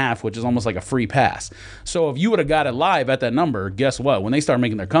 30.5, which is almost like a free pass. So if you would have got it live at that number, guess what? When they start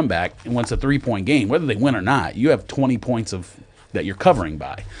making their comeback, and when it's a 3-point game, whether they win or not, you have 20 points that you're covering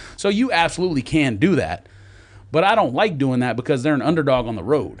by. So you absolutely can do that. But I don't like doing that because they're an underdog on the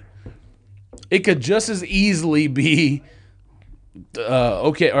road. It could just as easily be,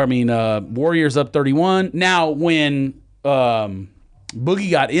 Warriors up 31. Now, when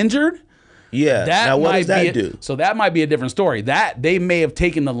Boogie got injured, now what does that do? So that might be a different story. That they may have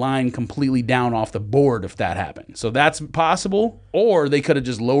taken the line completely down off the board if that happened. So that's possible. Or they could have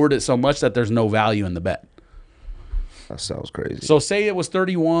just lowered it so much that there's no value in the bet. That sounds crazy. So say it was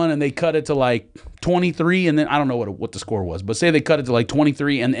 31 and they cut it to like 23, and then I don't know what the score was, but say they cut it to like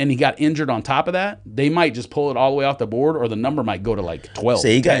 23 and he got injured on top of that, they might just pull it all the way off the board, or the number might go to like 12.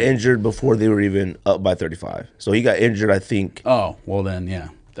 Say he got injured before they were even up by 35. So he got injured, I think. Oh, well then, yeah.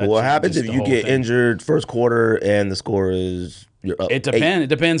 What happens if you get injured first quarter and the score is you're up? It depends. 8. It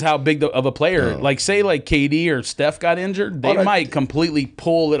depends how big of a player. Like say like KD or Steph got injured, they might completely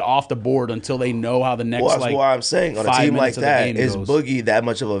pull it off the board until they know how the next. Well, that's why I'm saying on a team like that, is Boogie that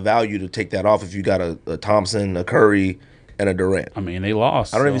much of a value to take that off if you got a Thompson, a Curry, and a Durant? I mean, they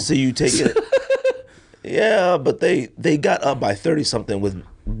lost. I don't even see you taking it. Yeah, but they got up by 30 something with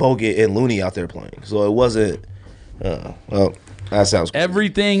Bogut and Looney out there playing, so it wasn't. Well, that sounds crazy.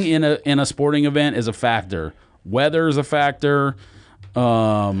 Everything in a sporting event is a factor. Weather is a factor.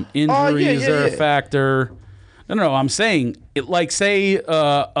 Injuries are a factor. No, I'm saying it. Like, say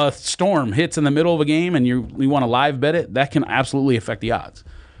a storm hits in the middle of a game, and you want to live bet it. That can absolutely affect the odds.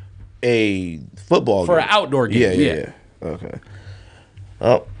 A football for game. An outdoor game. Yeah. Okay.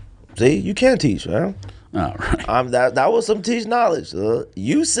 Oh, see, you can teach, man. All right. That was some teach knowledge.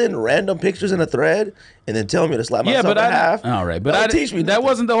 You send random pictures in a thread and then tell me to slap myself in half. All right, but teach me. That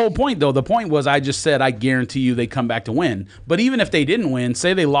wasn't the whole point, though. The point was I just said I guarantee you they come back to win. But even if they didn't win,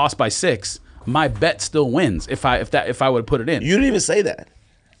 say they lost by 6, my bet still wins. If I would put it in. You didn't even say that.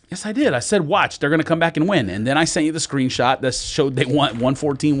 Yes, I did. I said, watch, they're going to come back and win. And then I sent you the screenshot that showed they won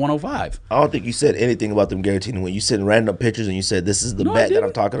 114-105. I don't think you said anything about them guaranteeing to win. You sent random pictures and you said, this is the bet that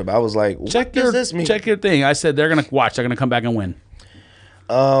I'm talking about. I was like, what does this mean? Check your thing. I said, they're going to come back and win.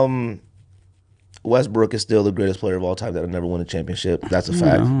 Westbrook is still the greatest player of all time that will never win a championship. That's a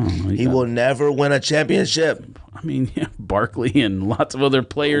fact. He will never win a championship. I mean, yeah, Barkley and lots of other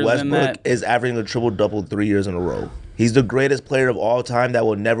players in that. Westbrook is averaging a triple-double 3 years in a row. He's the greatest player of all time that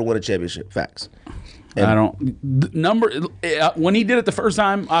will never win a championship. Facts. When he did it the first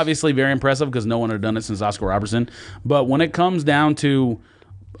time, obviously very impressive because no one had done it since Oscar Robertson. But when it comes down to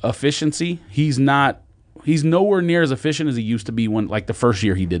efficiency, he's nowhere near as efficient as he used to be when, like, the first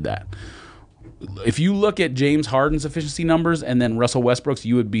year he did that. If you look at James Harden's efficiency numbers and then Russell Westbrook's,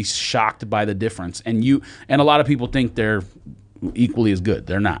 you would be shocked by the difference. And a lot of people think they're equally as good.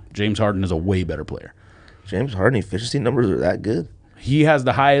 They're not. James Harden is a way better player. James Harden efficiency numbers are that good? He has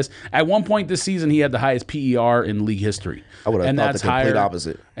the highest. At one point this season, he had the highest PER in league history. I would have thought the complete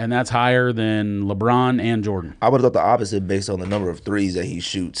opposite. And that's higher than LeBron and Jordan. I would have thought the opposite based on the number of threes that he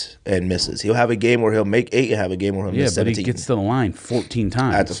shoots and misses. He'll have a game where he'll make 8 and have a game where he'll miss 17. But he gets to the line 14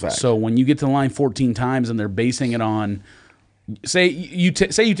 times. That's a fact. So when you get to the line 14 times and they're basing it on, say you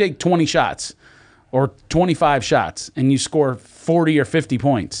take 20 shots or 25 shots and you score 40 or 50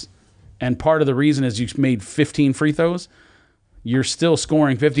 points, and part of the reason is you made 15 free throws, you're still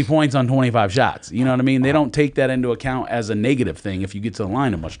scoring 50 points on 25 shots. You know what I mean? They don't take that into account as a negative thing if you get to the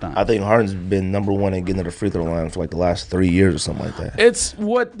line a much time. I think Harden's been number one in getting to the free throw line for like the last 3 years or something like that. It's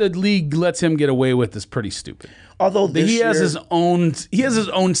what the league lets him get away with is pretty stupid. Although he has his own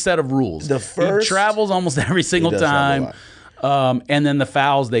set of rules. He travels almost every single time. And then the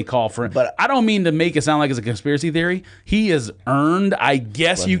fouls they call for him. But I don't mean to make it sound like it's a conspiracy theory. He is earned. I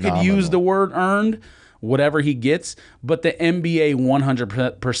guess you could use the word earned. Whatever he gets, but the NBA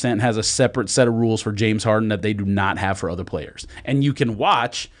 100% has a separate set of rules for James Harden that they do not have for other players. And you can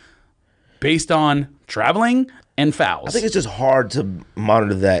watch based on traveling and fouls. I think it's just hard to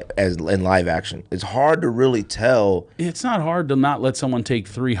monitor that as in live action. It's hard to really tell. It's not hard to not let someone take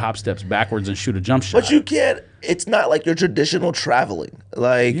 3 hop steps backwards and shoot a jump shot. But you can't. It's not like your traditional traveling.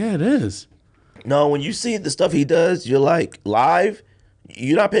 Like, yeah, it is. No, when you see the stuff he does, you're like, live,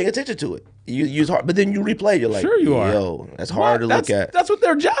 you're not paying attention to it. You use hard, but then you replay. You're like, sure you are. Yo, that's hard to look at. That's what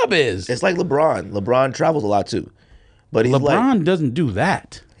their job is. It's like LeBron. LeBron travels a lot too, but LeBron doesn't do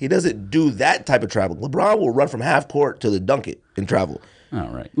that. He doesn't do that type of travel. LeBron will run from half court to the dunk it and travel. All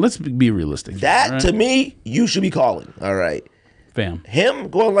right, let's be realistic. That to me, you should be calling. All right, fam. Him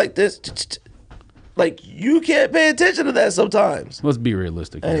going like this, like you can't pay attention to that sometimes. Let's be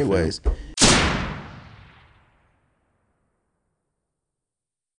realistic. Anyways.